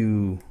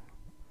too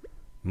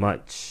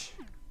much,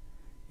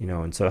 you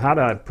know. And so how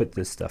do I put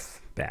this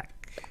stuff back?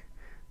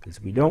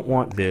 Because we don't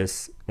want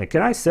this. Now,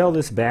 can I sell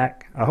this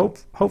back?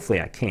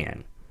 Hopefully I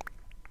can.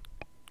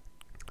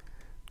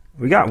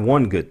 We got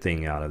one good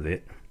thing out of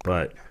it,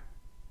 but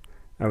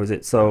that was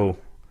it. So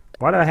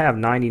why do I have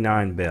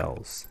 99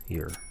 bells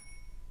here?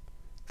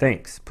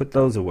 Thanks. Put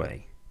those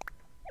away.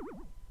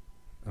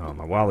 Oh,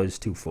 my wallet is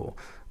too full.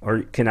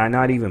 Or can I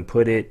not even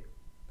put it?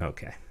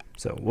 Okay,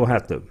 so we'll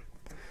have to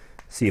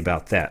see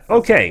about that.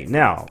 Okay,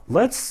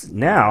 let's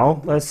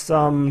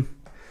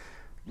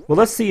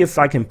see if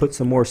I can put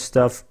some more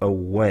stuff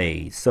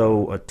away.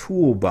 So a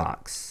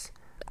toolbox.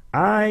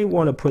 I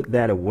want to put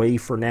that away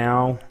for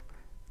now.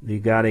 You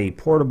got a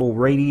portable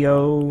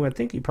radio. I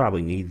think you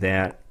probably need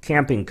that.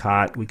 Camping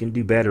cot. We can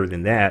do better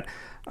than that.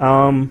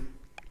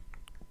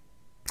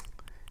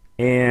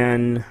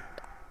 And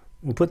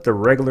we'll put the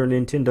regular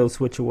Nintendo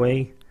Switch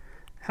away.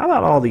 How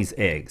about all these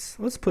eggs?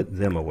 Let's put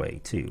them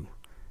away too,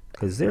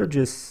 because they're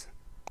just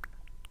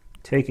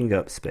taking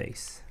up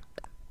space.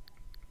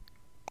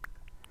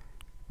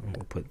 And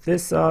we'll put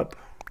this up.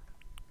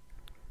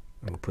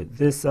 We'll put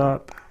this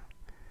up.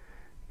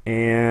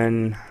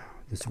 And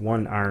this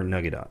one iron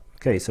nugget up.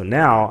 Okay, so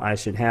now I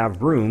should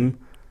have room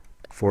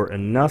for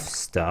enough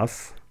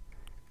stuff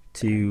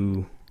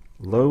to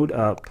load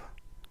up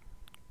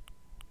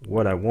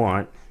what I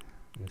want.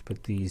 Let's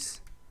put these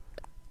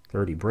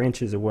 30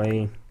 branches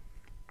away.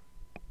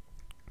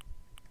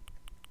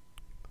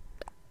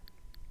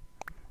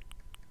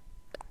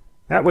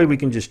 That way we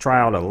can just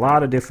try out a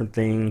lot of different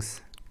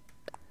things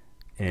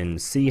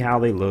and see how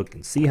they look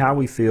and see how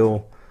we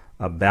feel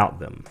about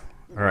them.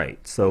 All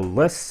right, so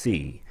let's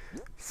see.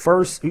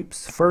 First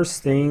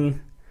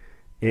thing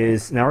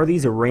is, now are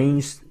these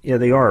arranged? Yeah,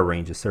 they are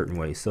arranged a certain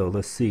way. So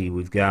let's see,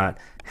 we've got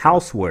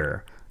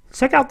houseware.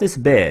 Check out this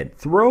bed,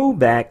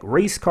 throwback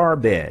race car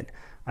bed.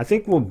 I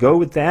think we'll go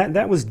with that.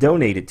 That was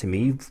donated to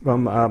me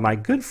from my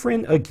good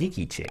friend, A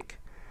Geeky Chick.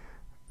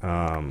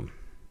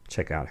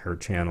 Check out her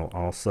channel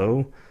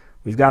also.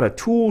 We've got a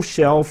tool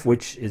shelf,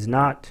 which is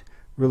not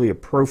really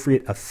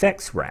appropriate.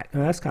 Effects rack. Oh,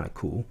 that's kind of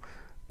cool.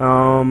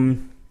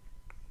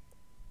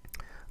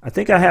 I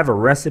think I have a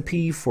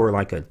recipe for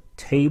like a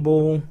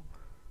table.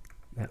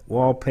 That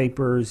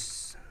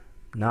wallpaper's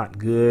not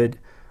good.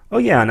 Oh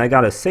yeah, and I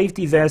got a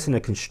safety vest and a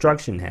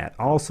construction hat,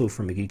 also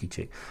from A Geeky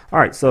Chick. All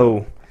right,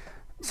 so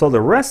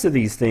the rest of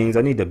these things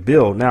I need to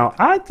build. Now,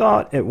 I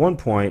thought at one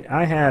point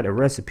I had a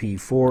recipe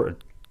for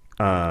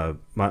my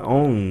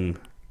own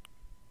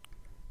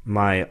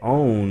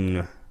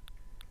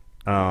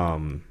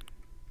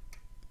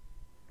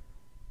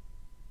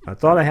I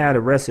thought I had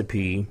a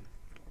recipe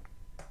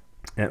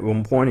at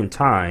one point in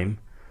time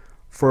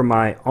for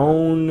my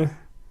own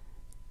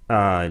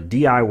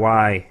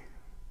DIY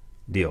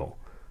deal.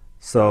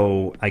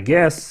 So I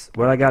guess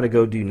what I got to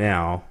go do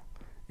now,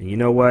 and you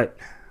know what?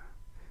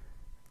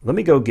 Let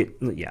me go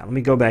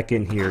back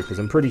in here, because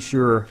I'm pretty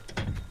sure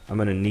I'm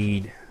going to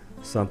need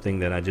something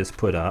that I just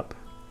put up.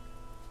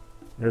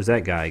 There's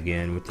that guy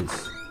again with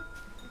his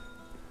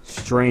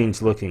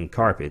strange looking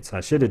carpets.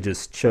 I should have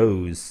just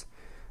chose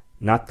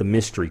not the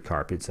mystery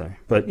carpets,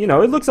 but you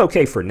know, it looks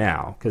okay for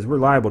now because we're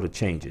liable to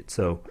change it.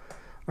 So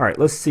all right,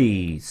 let's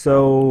see.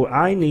 So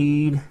I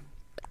need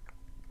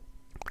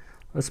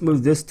Let's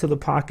move this to the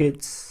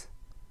pockets.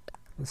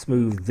 Let's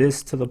move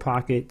this to the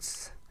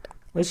pockets.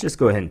 Let's just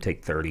go ahead and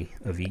take 30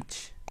 of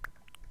each.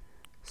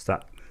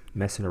 Stop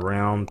messing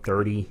around.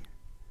 30.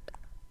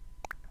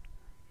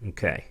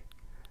 Okay.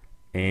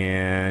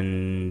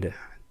 And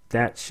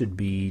that should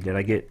be,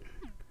 I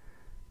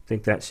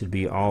think that should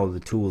be all of the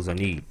tools I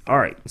need.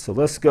 Alright, so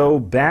let's go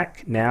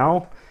back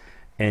now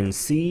and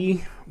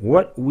see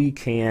what we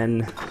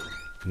can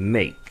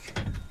make.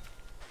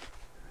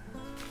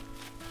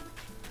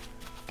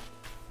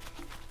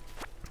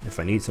 If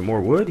I need some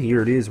more wood,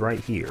 here it is right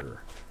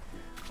here.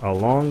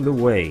 Along the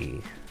way.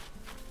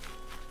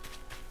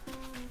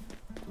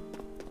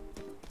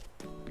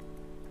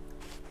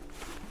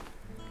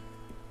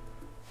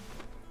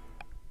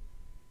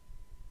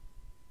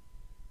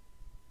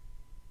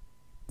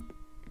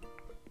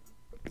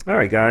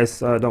 Alright guys,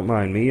 don't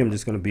mind me. I'm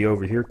just going to be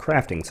over here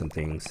crafting some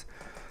things.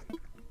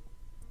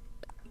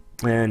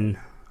 And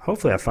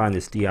hopefully I find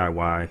this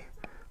DIY.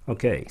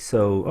 Okay,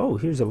 so, oh,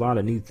 here's a lot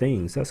of new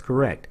things. That's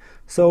correct.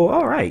 So,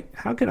 alright,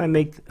 how can I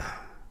make...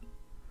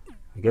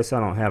 I guess I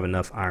don't have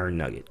enough iron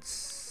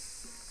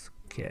nuggets.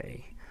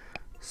 Okay,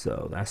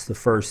 so that's the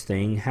first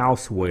thing.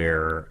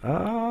 Houseware.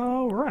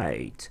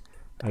 Alright.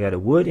 I got a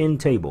wood end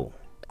table.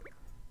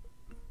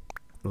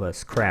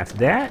 Let's craft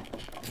that.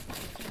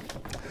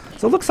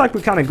 So it looks like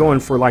we're kind of going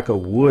for like a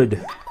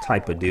wood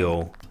type of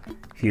deal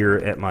here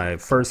at my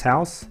first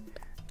house.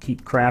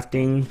 Keep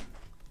crafting.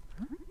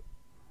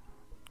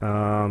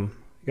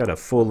 Got a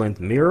full-length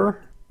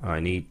mirror. Oh,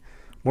 I need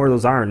more of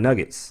those iron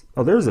nuggets.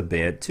 Oh, there's a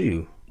bed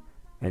too.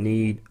 I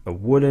need a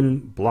wooden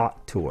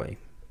block toy.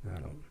 I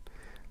don't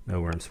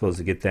know where I'm supposed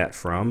to get that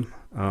from.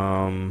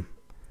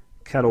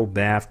 Kettle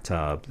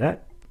bathtub.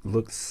 That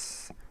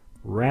looks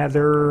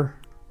rather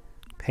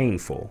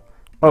painful.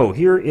 Oh,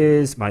 here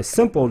is my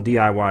simple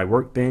DIY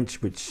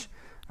workbench, which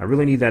I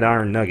really need that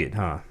iron nugget,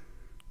 huh?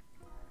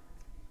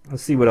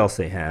 Let's see what else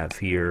they have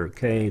here.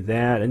 Okay,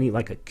 that. I need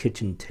like a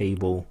kitchen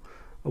table.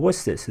 Oh,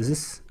 what's this? Is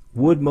this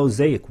wood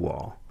mosaic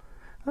wall?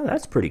 Oh,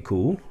 that's pretty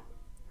cool.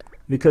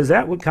 Because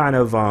that would kind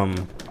of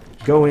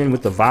go in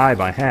with the vibe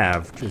I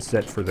have, just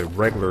set for the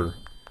regular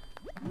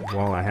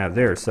wall I have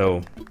there.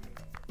 So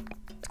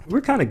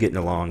we're kind of getting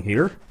along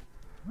here.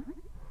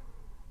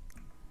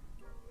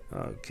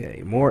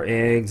 Okay, more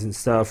eggs and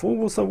stuff.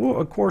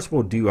 Of course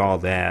we'll do all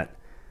that.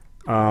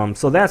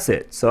 So that's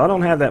it. So I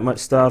don't have that much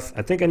stuff.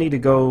 I think I need to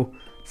go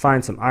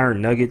find some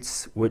iron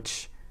nuggets,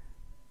 which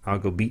I'll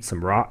go beat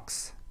some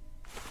rocks.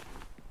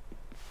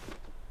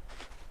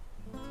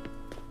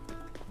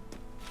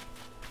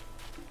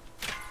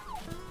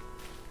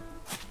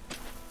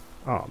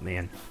 Oh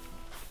man.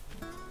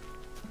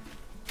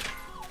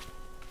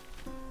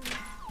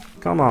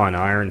 Come on,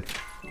 iron.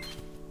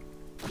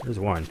 There's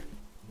one.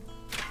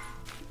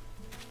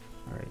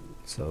 Alright,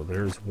 so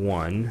there's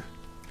one.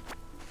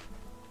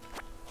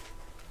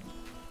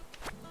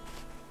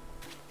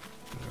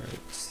 Alright,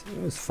 so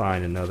let's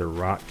find another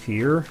rock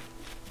here.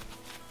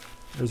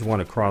 There's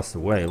one across the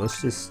way.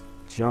 Let's just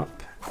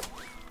jump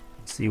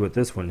and see what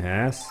this one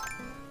has.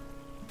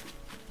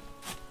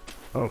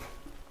 Oh,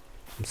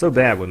 I'm so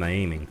bad with my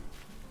aiming.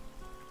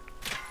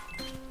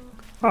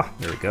 Oh,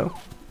 there we go.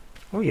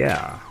 Oh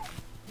yeah.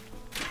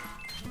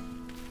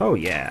 Oh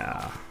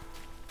yeah.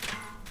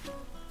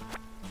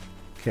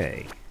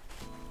 Okay.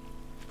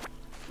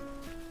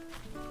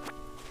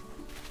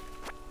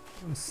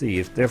 Let's see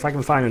if I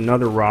can find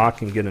another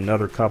rock and get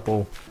another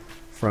couple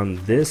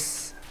from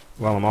this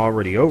while I'm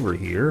already over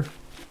here.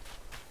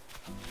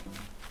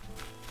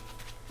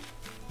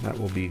 That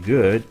will be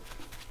good.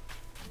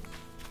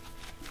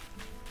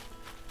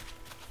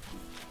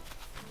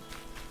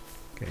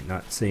 Okay,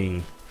 not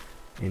seeing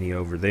any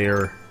over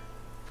there.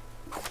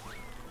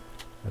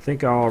 I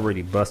think I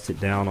already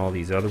busted down all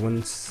these other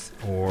ones,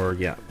 or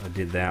yeah, I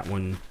did that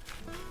one.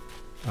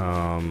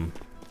 I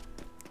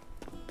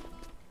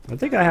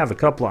think I have a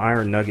couple of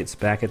iron nuggets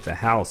back at the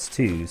house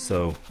too,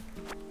 so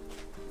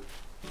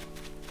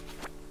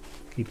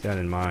keep that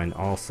in mind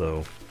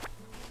also.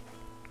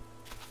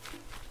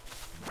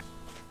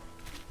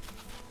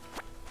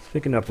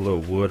 Picking up a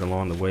little wood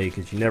along the way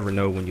because you never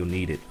know when you'll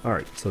need it.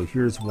 Alright, so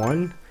here's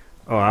one.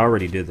 Oh, I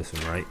already did this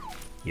one, right?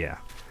 Yeah.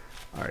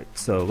 Alright,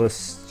 so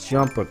let's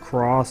jump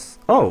across.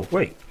 Oh,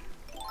 wait.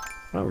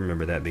 I don't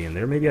remember that being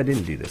there. Maybe I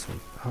didn't do this one.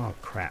 Oh,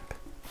 crap.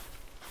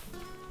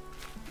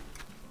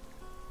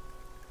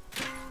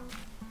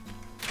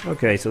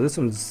 Okay, so this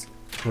one's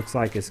looks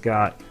like it's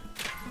got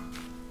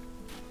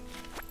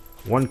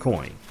one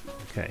coin.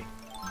 Okay.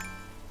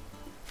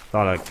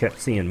 Thought I kept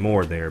seeing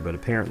more there, but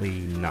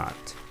apparently not.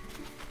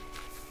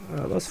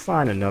 Let's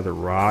find another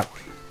rock.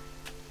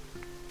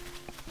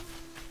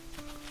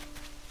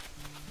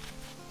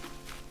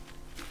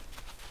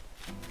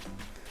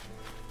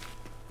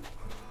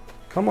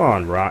 Come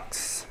on,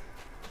 rocks.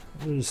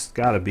 There's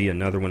got to be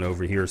another one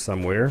over here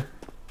somewhere.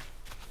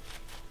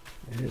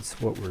 It's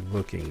what we're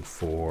looking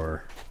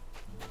for.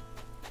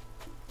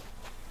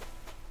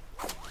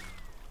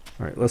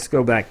 Alright, let's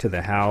go back to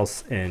the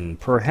house, and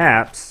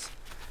perhaps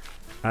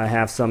I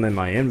have some in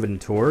my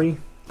inventory.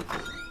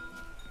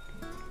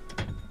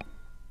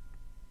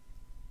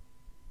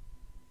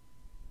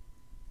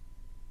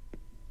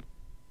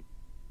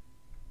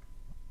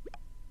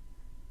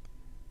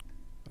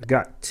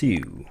 got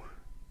 2.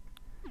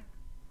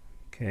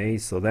 Okay,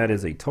 so that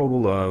is a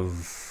total of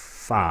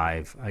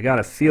 5. I got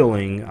a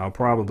feeling I'll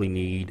probably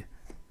need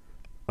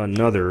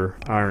another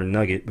iron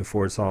nugget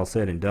before it's all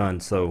said and done,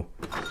 so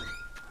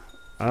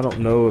I don't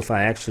know if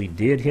I actually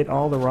did hit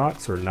all the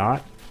rocks or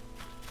not.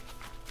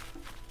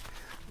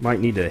 Might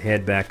need to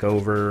head back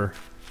over.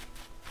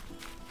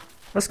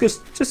 Let's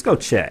just go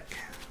check.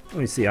 Let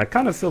me see. I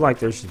kind of feel like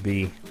there should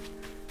be...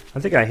 I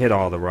think I hit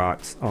all the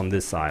rocks on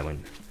this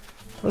island.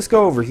 Let's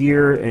go over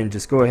here and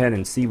just go ahead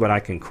and see what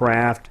I can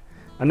craft.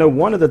 I know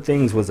one of the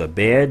things was a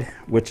bed,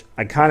 which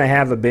I kind of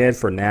have a bed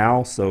for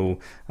now, so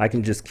I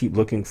can just keep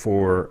looking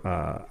for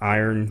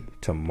iron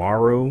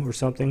tomorrow or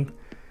something.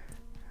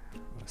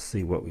 Let's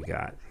see what we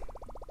got.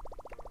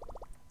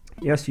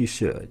 Yes, you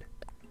should.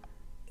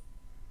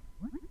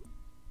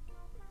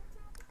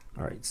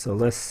 Alright, so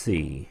let's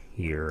see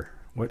here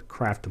what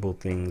craftable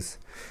things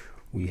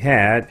we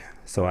had.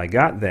 So I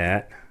got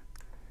that.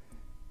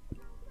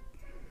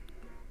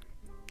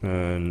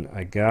 And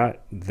I got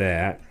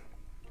that.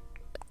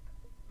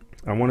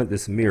 I wanted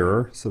this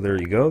mirror, so there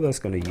you go. That's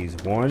going to use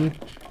 1.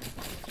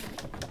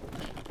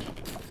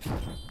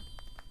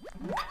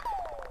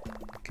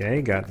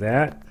 Okay, got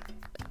that.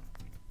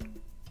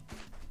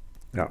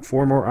 Got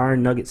 4 more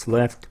iron nuggets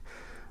left.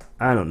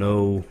 I don't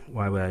know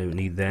why would I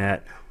need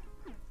that.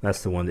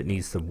 That's the one that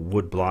needs the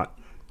wood block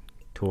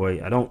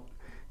toy. I don't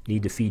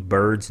need to feed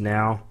birds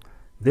now.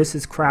 This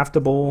is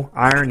craftable.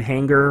 Iron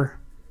hanger.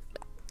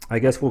 I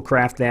guess we'll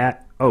craft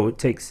that. Oh, it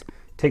takes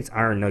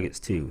iron nuggets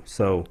too.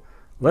 So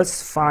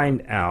let's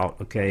find out.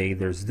 Okay,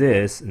 there's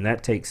this, and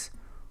that takes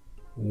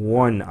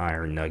 1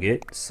 iron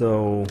nugget.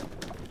 So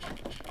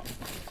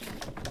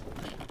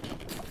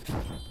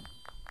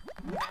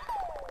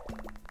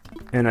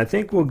and I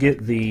think we'll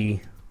get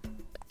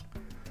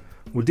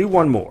we'll do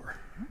 1 more.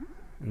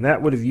 And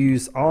that would have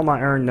used all my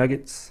iron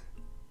nuggets.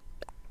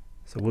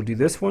 So we'll do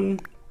this one.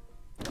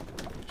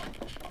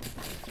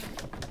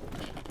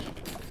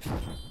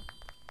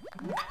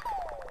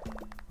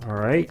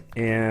 Alright,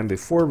 and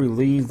before we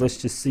leave, let's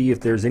just see if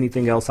there's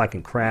anything else I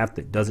can craft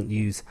that doesn't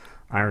use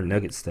iron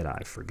nuggets that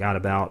I forgot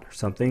about or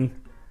something.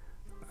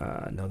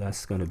 No,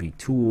 that's going to be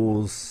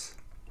tools.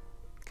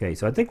 Okay,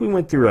 so I think we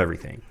went through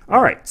everything.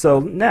 Alright, so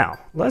now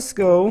let's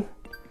go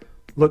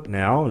look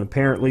now, and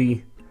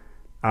apparently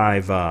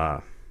I've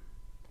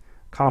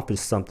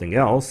accomplished something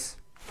else.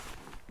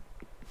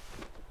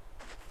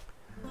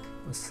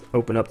 Let's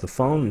open up the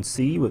phone and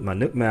see with my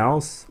Nook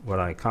mouse what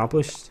I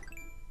accomplished.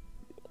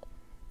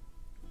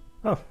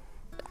 Oh,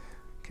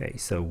 okay,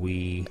 so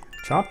we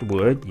chopped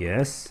wood,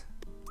 yes.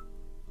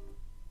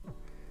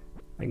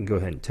 I can go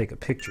ahead and take a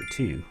picture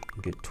too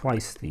and get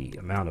twice the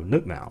amount of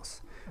Nook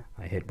mouse.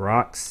 I hit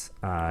rocks,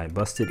 I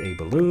busted a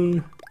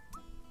balloon,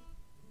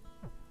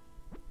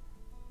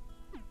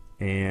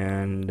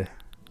 and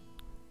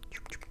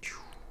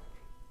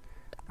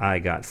I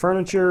got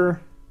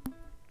furniture,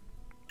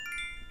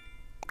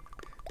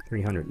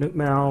 300 Nook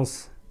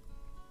mouse.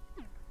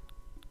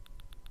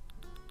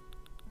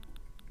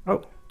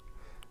 Oh,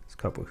 there's a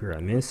couple here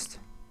I missed.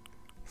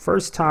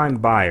 First time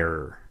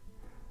buyer.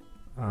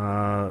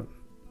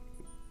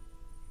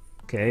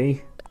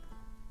 Okay.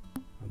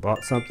 I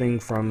bought something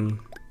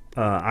from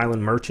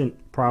Island Merchant,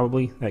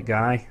 probably, that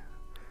guy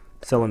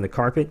selling the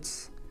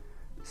carpets.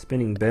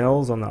 Spinning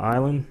bells on the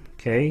island.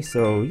 Okay,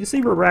 so you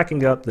see we're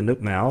racking up the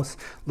Nook mouse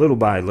little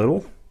by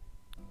little.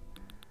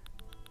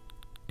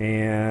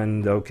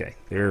 And okay,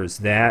 there's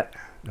that.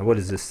 Now what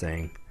is this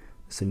saying?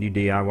 It's a new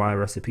DIY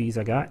recipes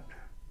I got.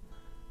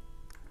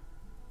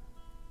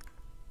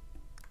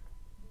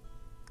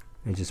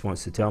 It just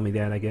wants to tell me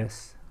that, I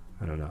guess.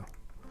 I don't know.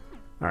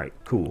 Alright,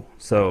 cool.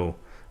 So,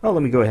 oh,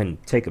 let me go ahead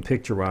and take a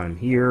picture while I'm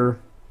here.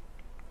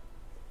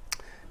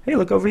 Hey,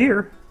 look over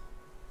here.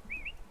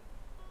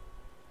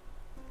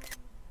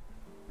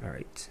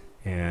 Alright,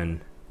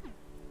 and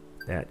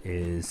that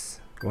is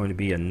going to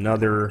be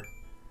another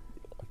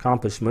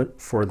accomplishment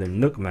for the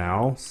Nook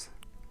mouse.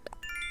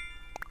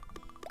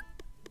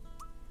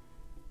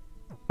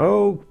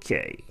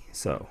 Okay,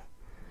 so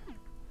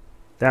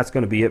that's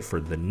going to be it for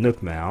the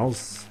Nook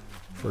mouse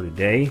for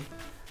today.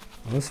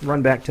 Let's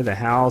run back to the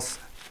house,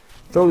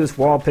 throw this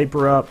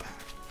wallpaper up,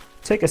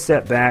 take a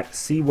step back,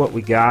 see what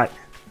we got.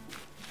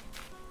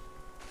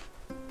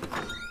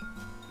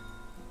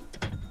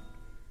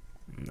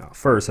 Now,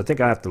 first, I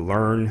think I have to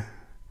learn.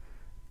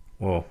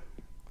 Well,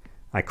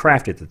 I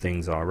crafted the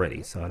things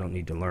already, so I don't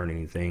need to learn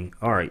anything.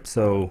 Alright,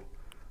 so,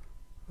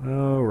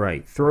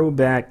 alright,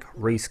 throwback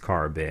race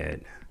car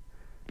bed.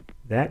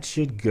 That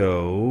should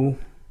go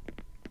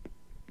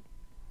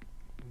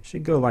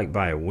like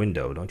by a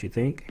window, don't you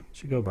think? It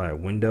should go by a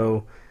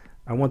window.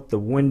 I want the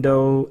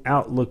window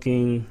out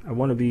looking. I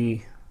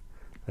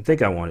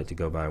think I want it to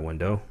go by a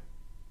window.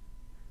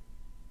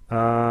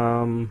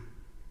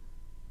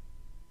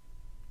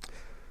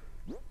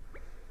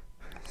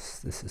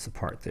 This is the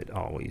part that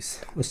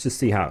always, let's just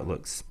see how it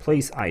looks.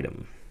 Place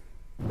item.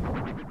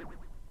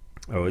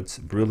 Oh, it's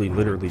really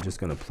literally just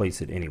going to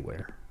place it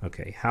anywhere.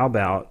 Okay, how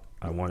about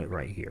I want it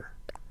right here.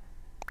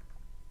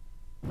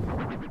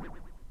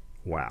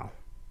 Wow.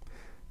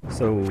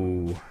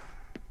 So,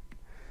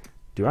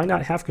 do I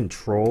not have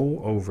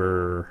control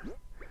over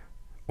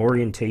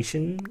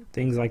orientation,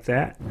 things like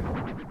that?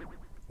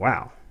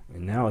 Wow.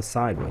 And now it's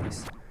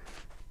sideways.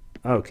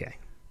 Okay.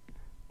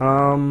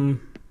 I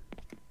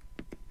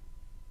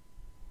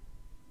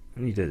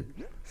need to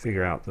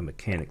figure out the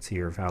mechanics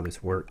here of how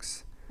this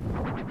works.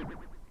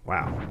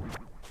 Wow.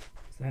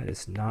 That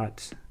is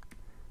not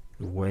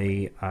the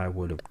way I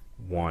would have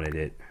wanted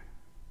it.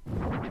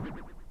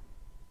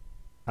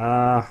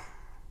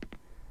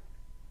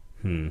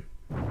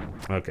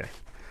 Okay.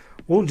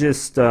 We'll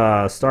just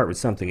start with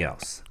something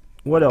else.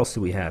 What else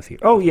do we have here?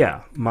 Oh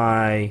yeah,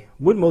 my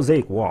wood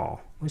mosaic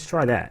wall. Let's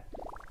try that.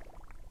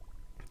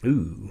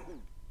 Ooh.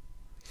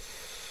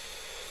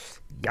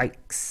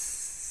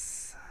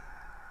 Yikes.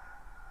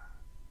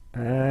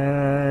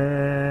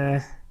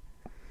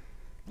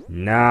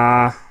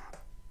 Nah.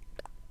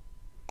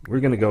 We're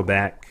gonna go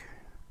back.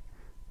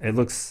 It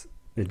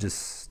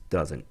just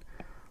doesn't.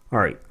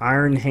 Alright,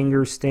 iron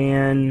hanger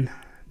stand,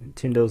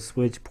 Nintendo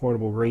Switch,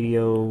 portable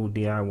radio,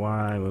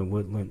 DIY,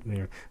 woodland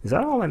mirror. Is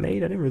that all I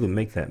made? I didn't really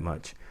make that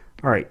much.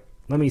 Alright,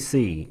 let me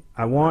see.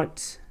 I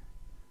want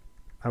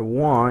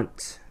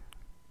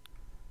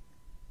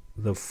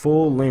the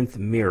full-length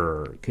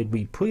mirror. Could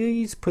we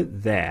please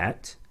put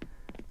that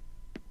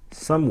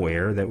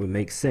somewhere that would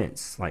make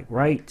sense? Like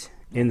right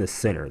in the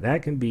center.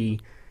 That can be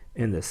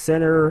in the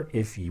center,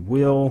 if you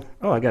will.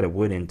 Oh, I got a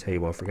wood end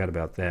table. I forgot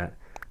about that.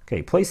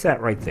 Okay, place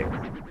that right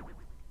there.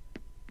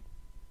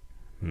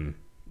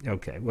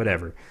 Okay,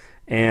 whatever.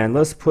 And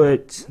let's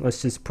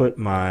just put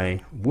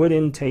my wood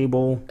end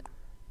table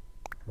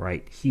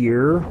right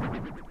here.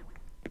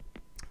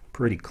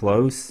 Pretty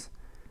close.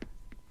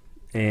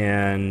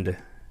 And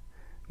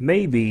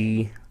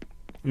maybe,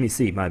 let me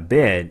see, my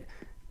bed.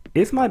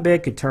 If my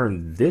bed could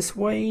turn this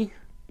way,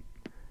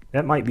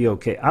 that might be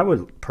okay. I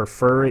would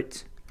prefer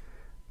it.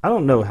 I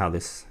don't know how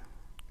this,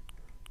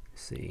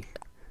 let's see.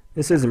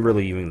 This isn't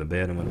really even the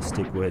bed I'm going to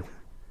stick with.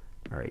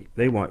 Alright,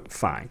 they want,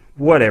 fine.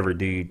 Whatever,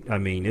 dude. I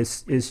mean,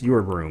 it's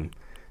your room.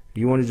 If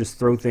you want to just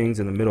throw things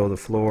in the middle of the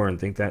floor and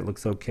think that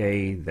looks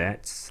okay,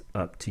 that's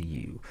up to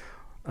you.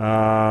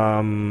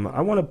 I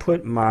want to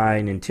put my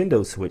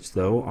Nintendo Switch,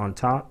 though, on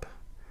top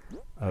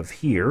of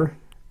here.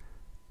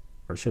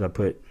 Or should I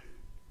put,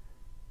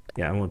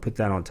 yeah, I want to put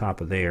that on top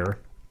of there.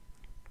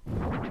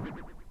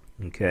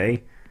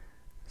 Okay,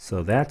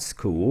 so that's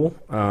cool.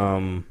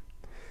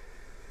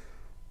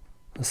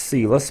 Let's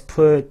see, let's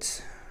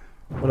put,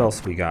 what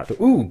else we got?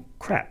 Ooh,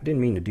 crap,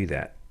 didn't mean to do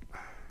that.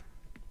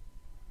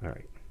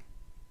 Alright,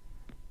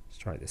 let's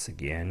try this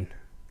again.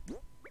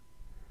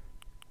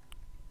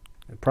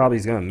 It probably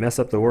is going to mess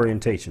up the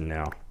orientation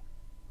now.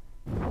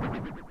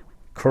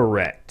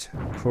 Correct.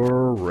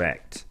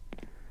 Correct.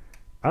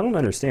 I don't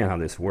understand how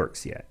this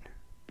works yet.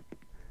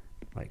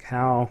 Like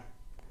how,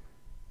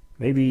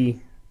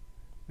 maybe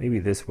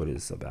this what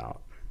it's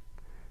about.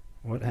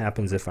 What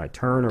happens if I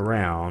turn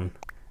around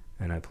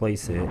and I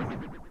place it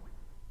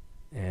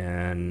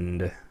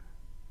and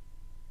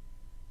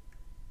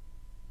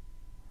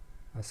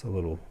that's a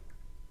little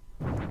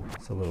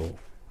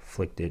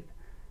flicked.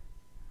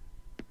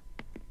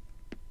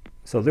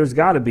 So there's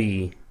got to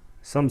be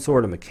some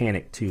sort of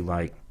mechanic to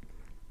like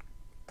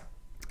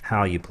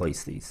how you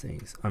place these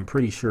things. I'm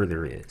pretty sure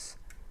there is.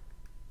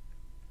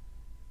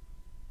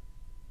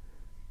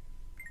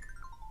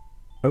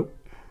 Oh,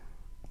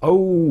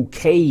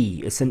 okay,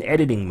 it's an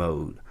editing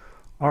mode.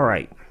 All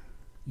right,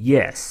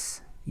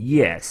 yes,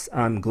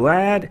 I'm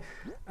glad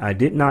I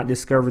did not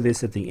discover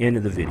this at the end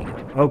of the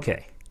video.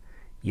 Okay,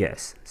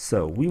 yes,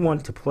 so we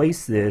want to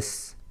place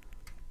this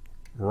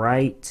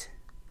right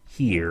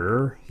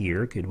here.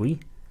 Could we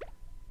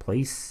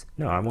place?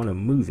 No, I want to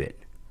move it.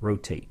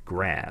 Rotate,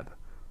 grab,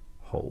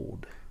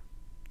 hold.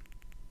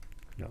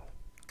 No,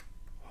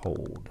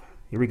 hold.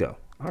 Here we go.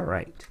 All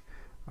right,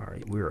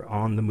 we're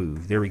on the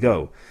move. There we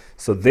go.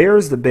 So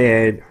there's the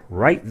bed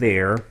right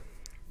there.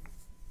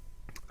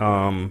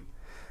 I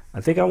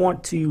think I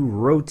want to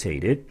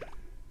rotate it.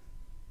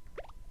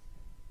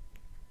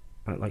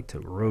 I'd like to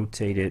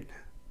rotate it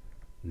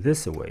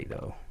this way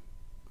though.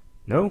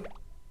 No?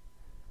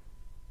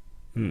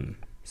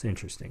 It's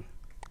interesting.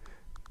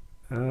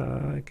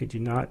 Could you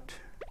not?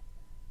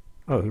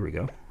 Oh, here we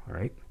go. All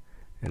right.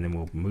 And then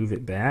we'll move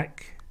it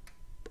back.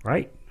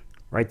 Right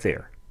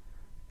there.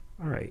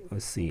 All right,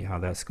 let's see how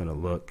that's going to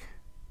look.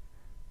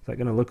 Is that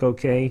going to look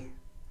okay?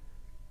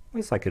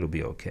 Looks like it'll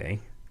be okay.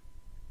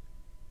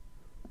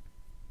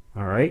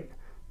 All right.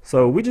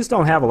 So we just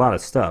don't have a lot of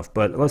stuff,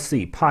 but let's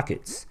see,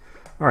 pockets.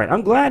 All right,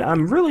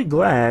 I'm really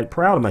glad,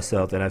 proud of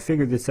myself that I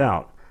figured this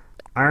out.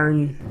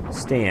 Iron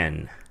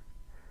stand.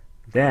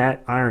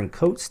 That iron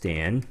coat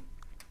stand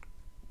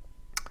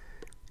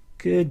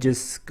could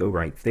just go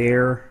right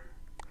there,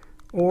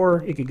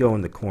 or it could go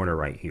in the corner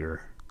right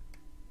here.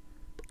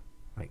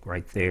 Like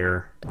right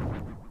there.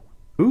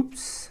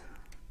 Oops.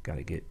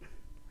 Gotta get a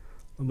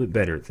little bit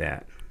better at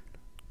that.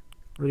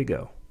 Where'd it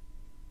go?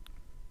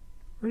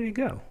 Where did it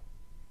go?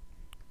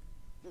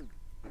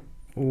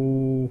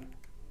 Oh,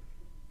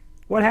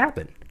 what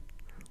happened?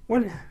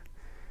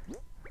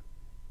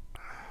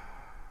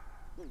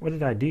 What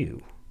did I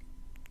do?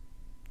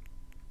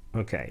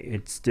 Okay,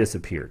 it's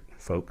disappeared,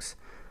 folks.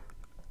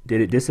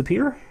 Did it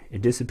disappear?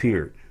 It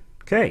disappeared.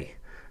 Okay.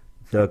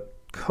 The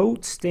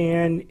coat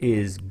stand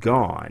is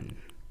gone.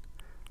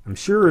 I'm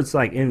sure it's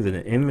like in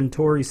the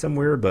inventory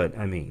somewhere, but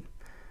I mean,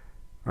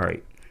 all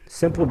right.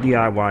 Simple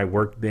DIY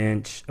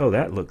workbench. Oh,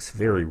 that looks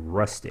very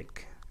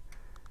rustic.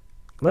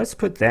 Let's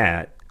put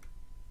that.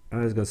 I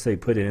was going to say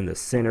put it in the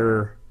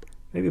center.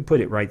 Maybe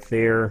put it right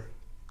there.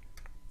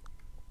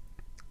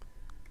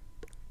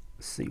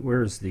 Let's see,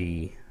 where's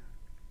the...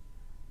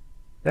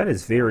 That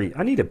is very...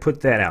 I need to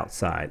put that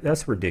outside.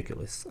 That's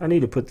ridiculous. I need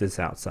to put this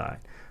outside.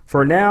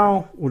 For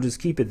now, we'll just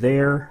keep it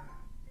there.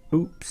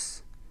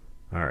 Oops.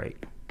 All right.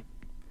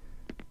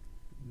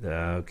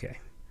 Okay.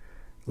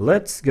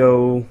 Let's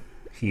go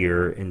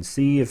here and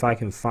see if I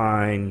can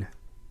find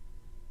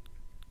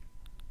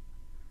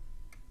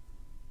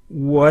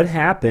what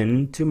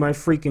happened to my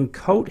freaking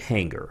coat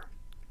hanger.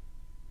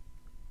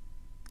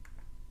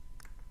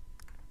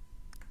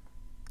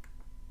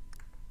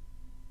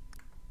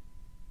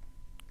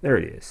 There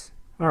it is.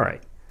 All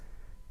right.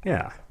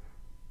 Yeah.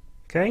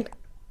 Okay.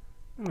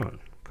 Oh,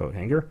 coat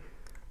hanger.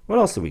 What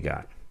else do we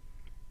got?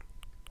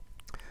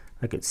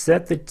 I could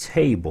set the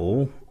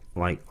table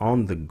like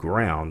on the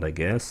ground, I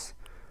guess.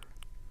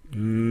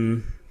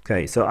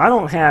 Okay, so I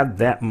don't have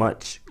that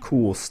much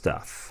cool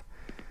stuff.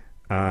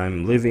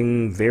 I'm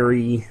living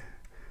very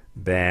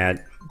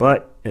bad,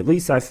 but at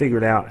least I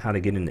figured out how to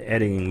get into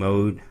editing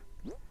mode,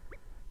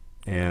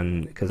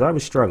 and because I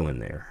was struggling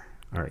there.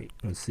 All right,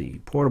 let's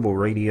see. Portable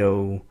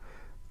radio,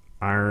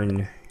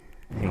 iron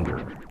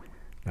hanger.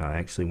 Now I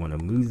actually want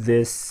to move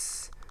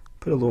this,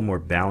 put a little more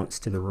balance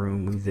to the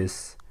room, move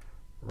this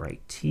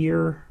right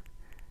here,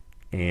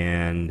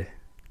 and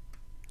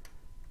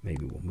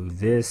maybe we'll move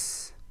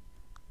this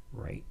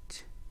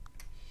right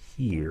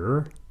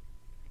here.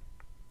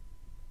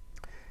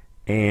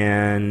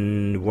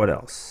 And what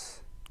else?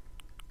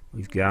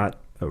 We've got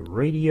a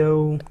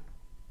radio,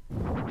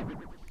 and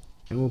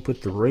we'll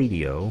put the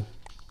radio.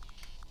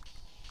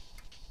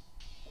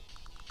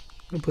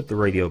 We'll put the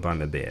radio by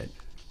my bed.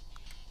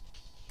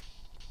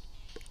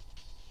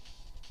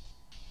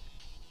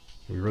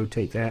 We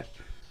rotate that.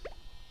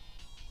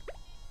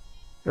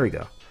 There we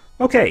go.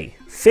 Okay,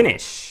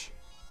 finish.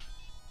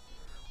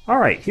 All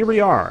right, here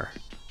we are.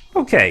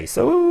 Okay,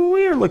 so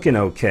we are looking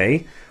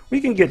okay. We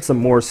can get some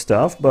more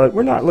stuff, but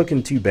we're not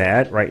looking too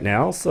bad right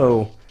now.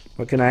 So,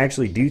 but can I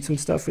actually do some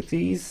stuff with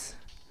these?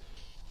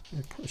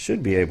 I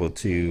should be able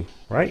to,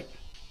 right?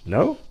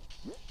 No?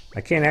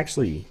 I can't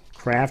actually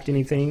craft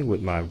anything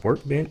with my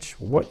workbench.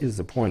 What is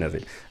the point of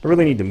it? I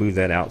really need to move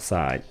that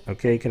outside.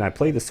 Okay, can I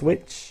play the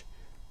switch?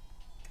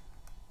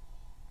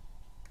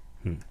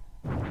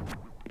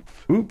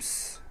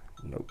 Oops.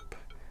 Nope.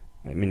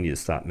 I need to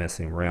stop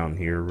messing around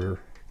here. We're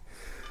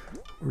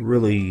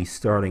really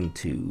starting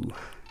to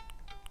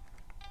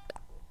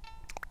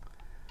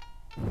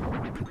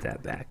put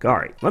that back. All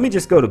right, let me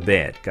just go to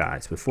bed,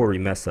 guys, before we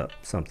mess up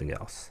something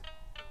else.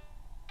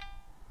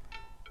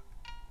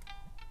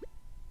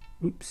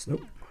 Oops,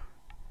 nope.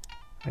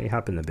 How you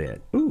hop in the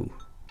bed? Ooh,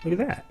 look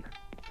at that.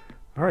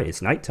 All right,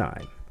 it's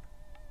nighttime.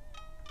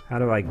 How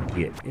do I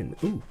get in?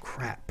 Ooh,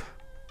 crap.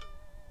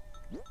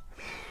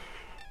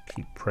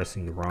 Keep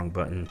pressing the wrong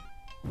button.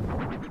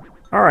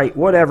 All right,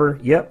 whatever.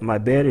 Yep, my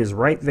bed is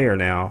right there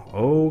now.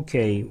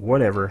 Okay,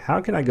 whatever.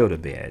 How can I go to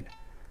bed?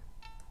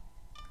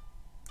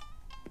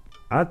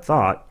 I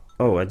thought,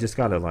 oh, I just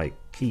gotta like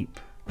keep.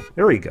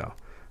 There we go.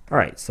 All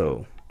right,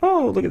 so,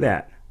 oh, look at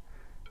that.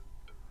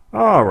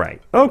 All right.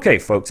 Okay,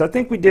 folks, I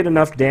think we did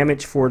enough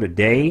damage for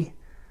today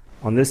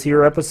on this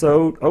here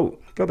episode. Oh,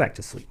 go back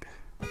to sleep.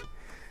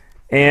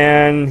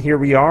 And here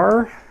we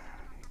are,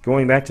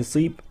 going back to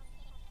sleep,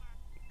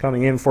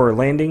 coming in for a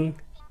landing.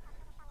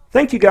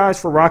 Thank you guys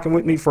for rocking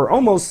with me for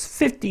almost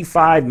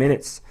 55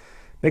 minutes.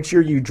 Make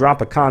sure you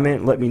drop a comment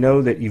and let me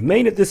know that you've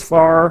made it this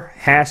far.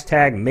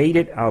 Hashtag made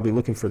it. I'll be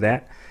looking for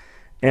that.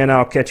 And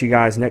I'll catch you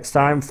guys next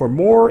time for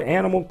more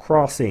Animal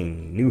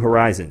Crossing New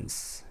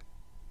Horizons.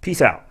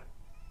 Peace out.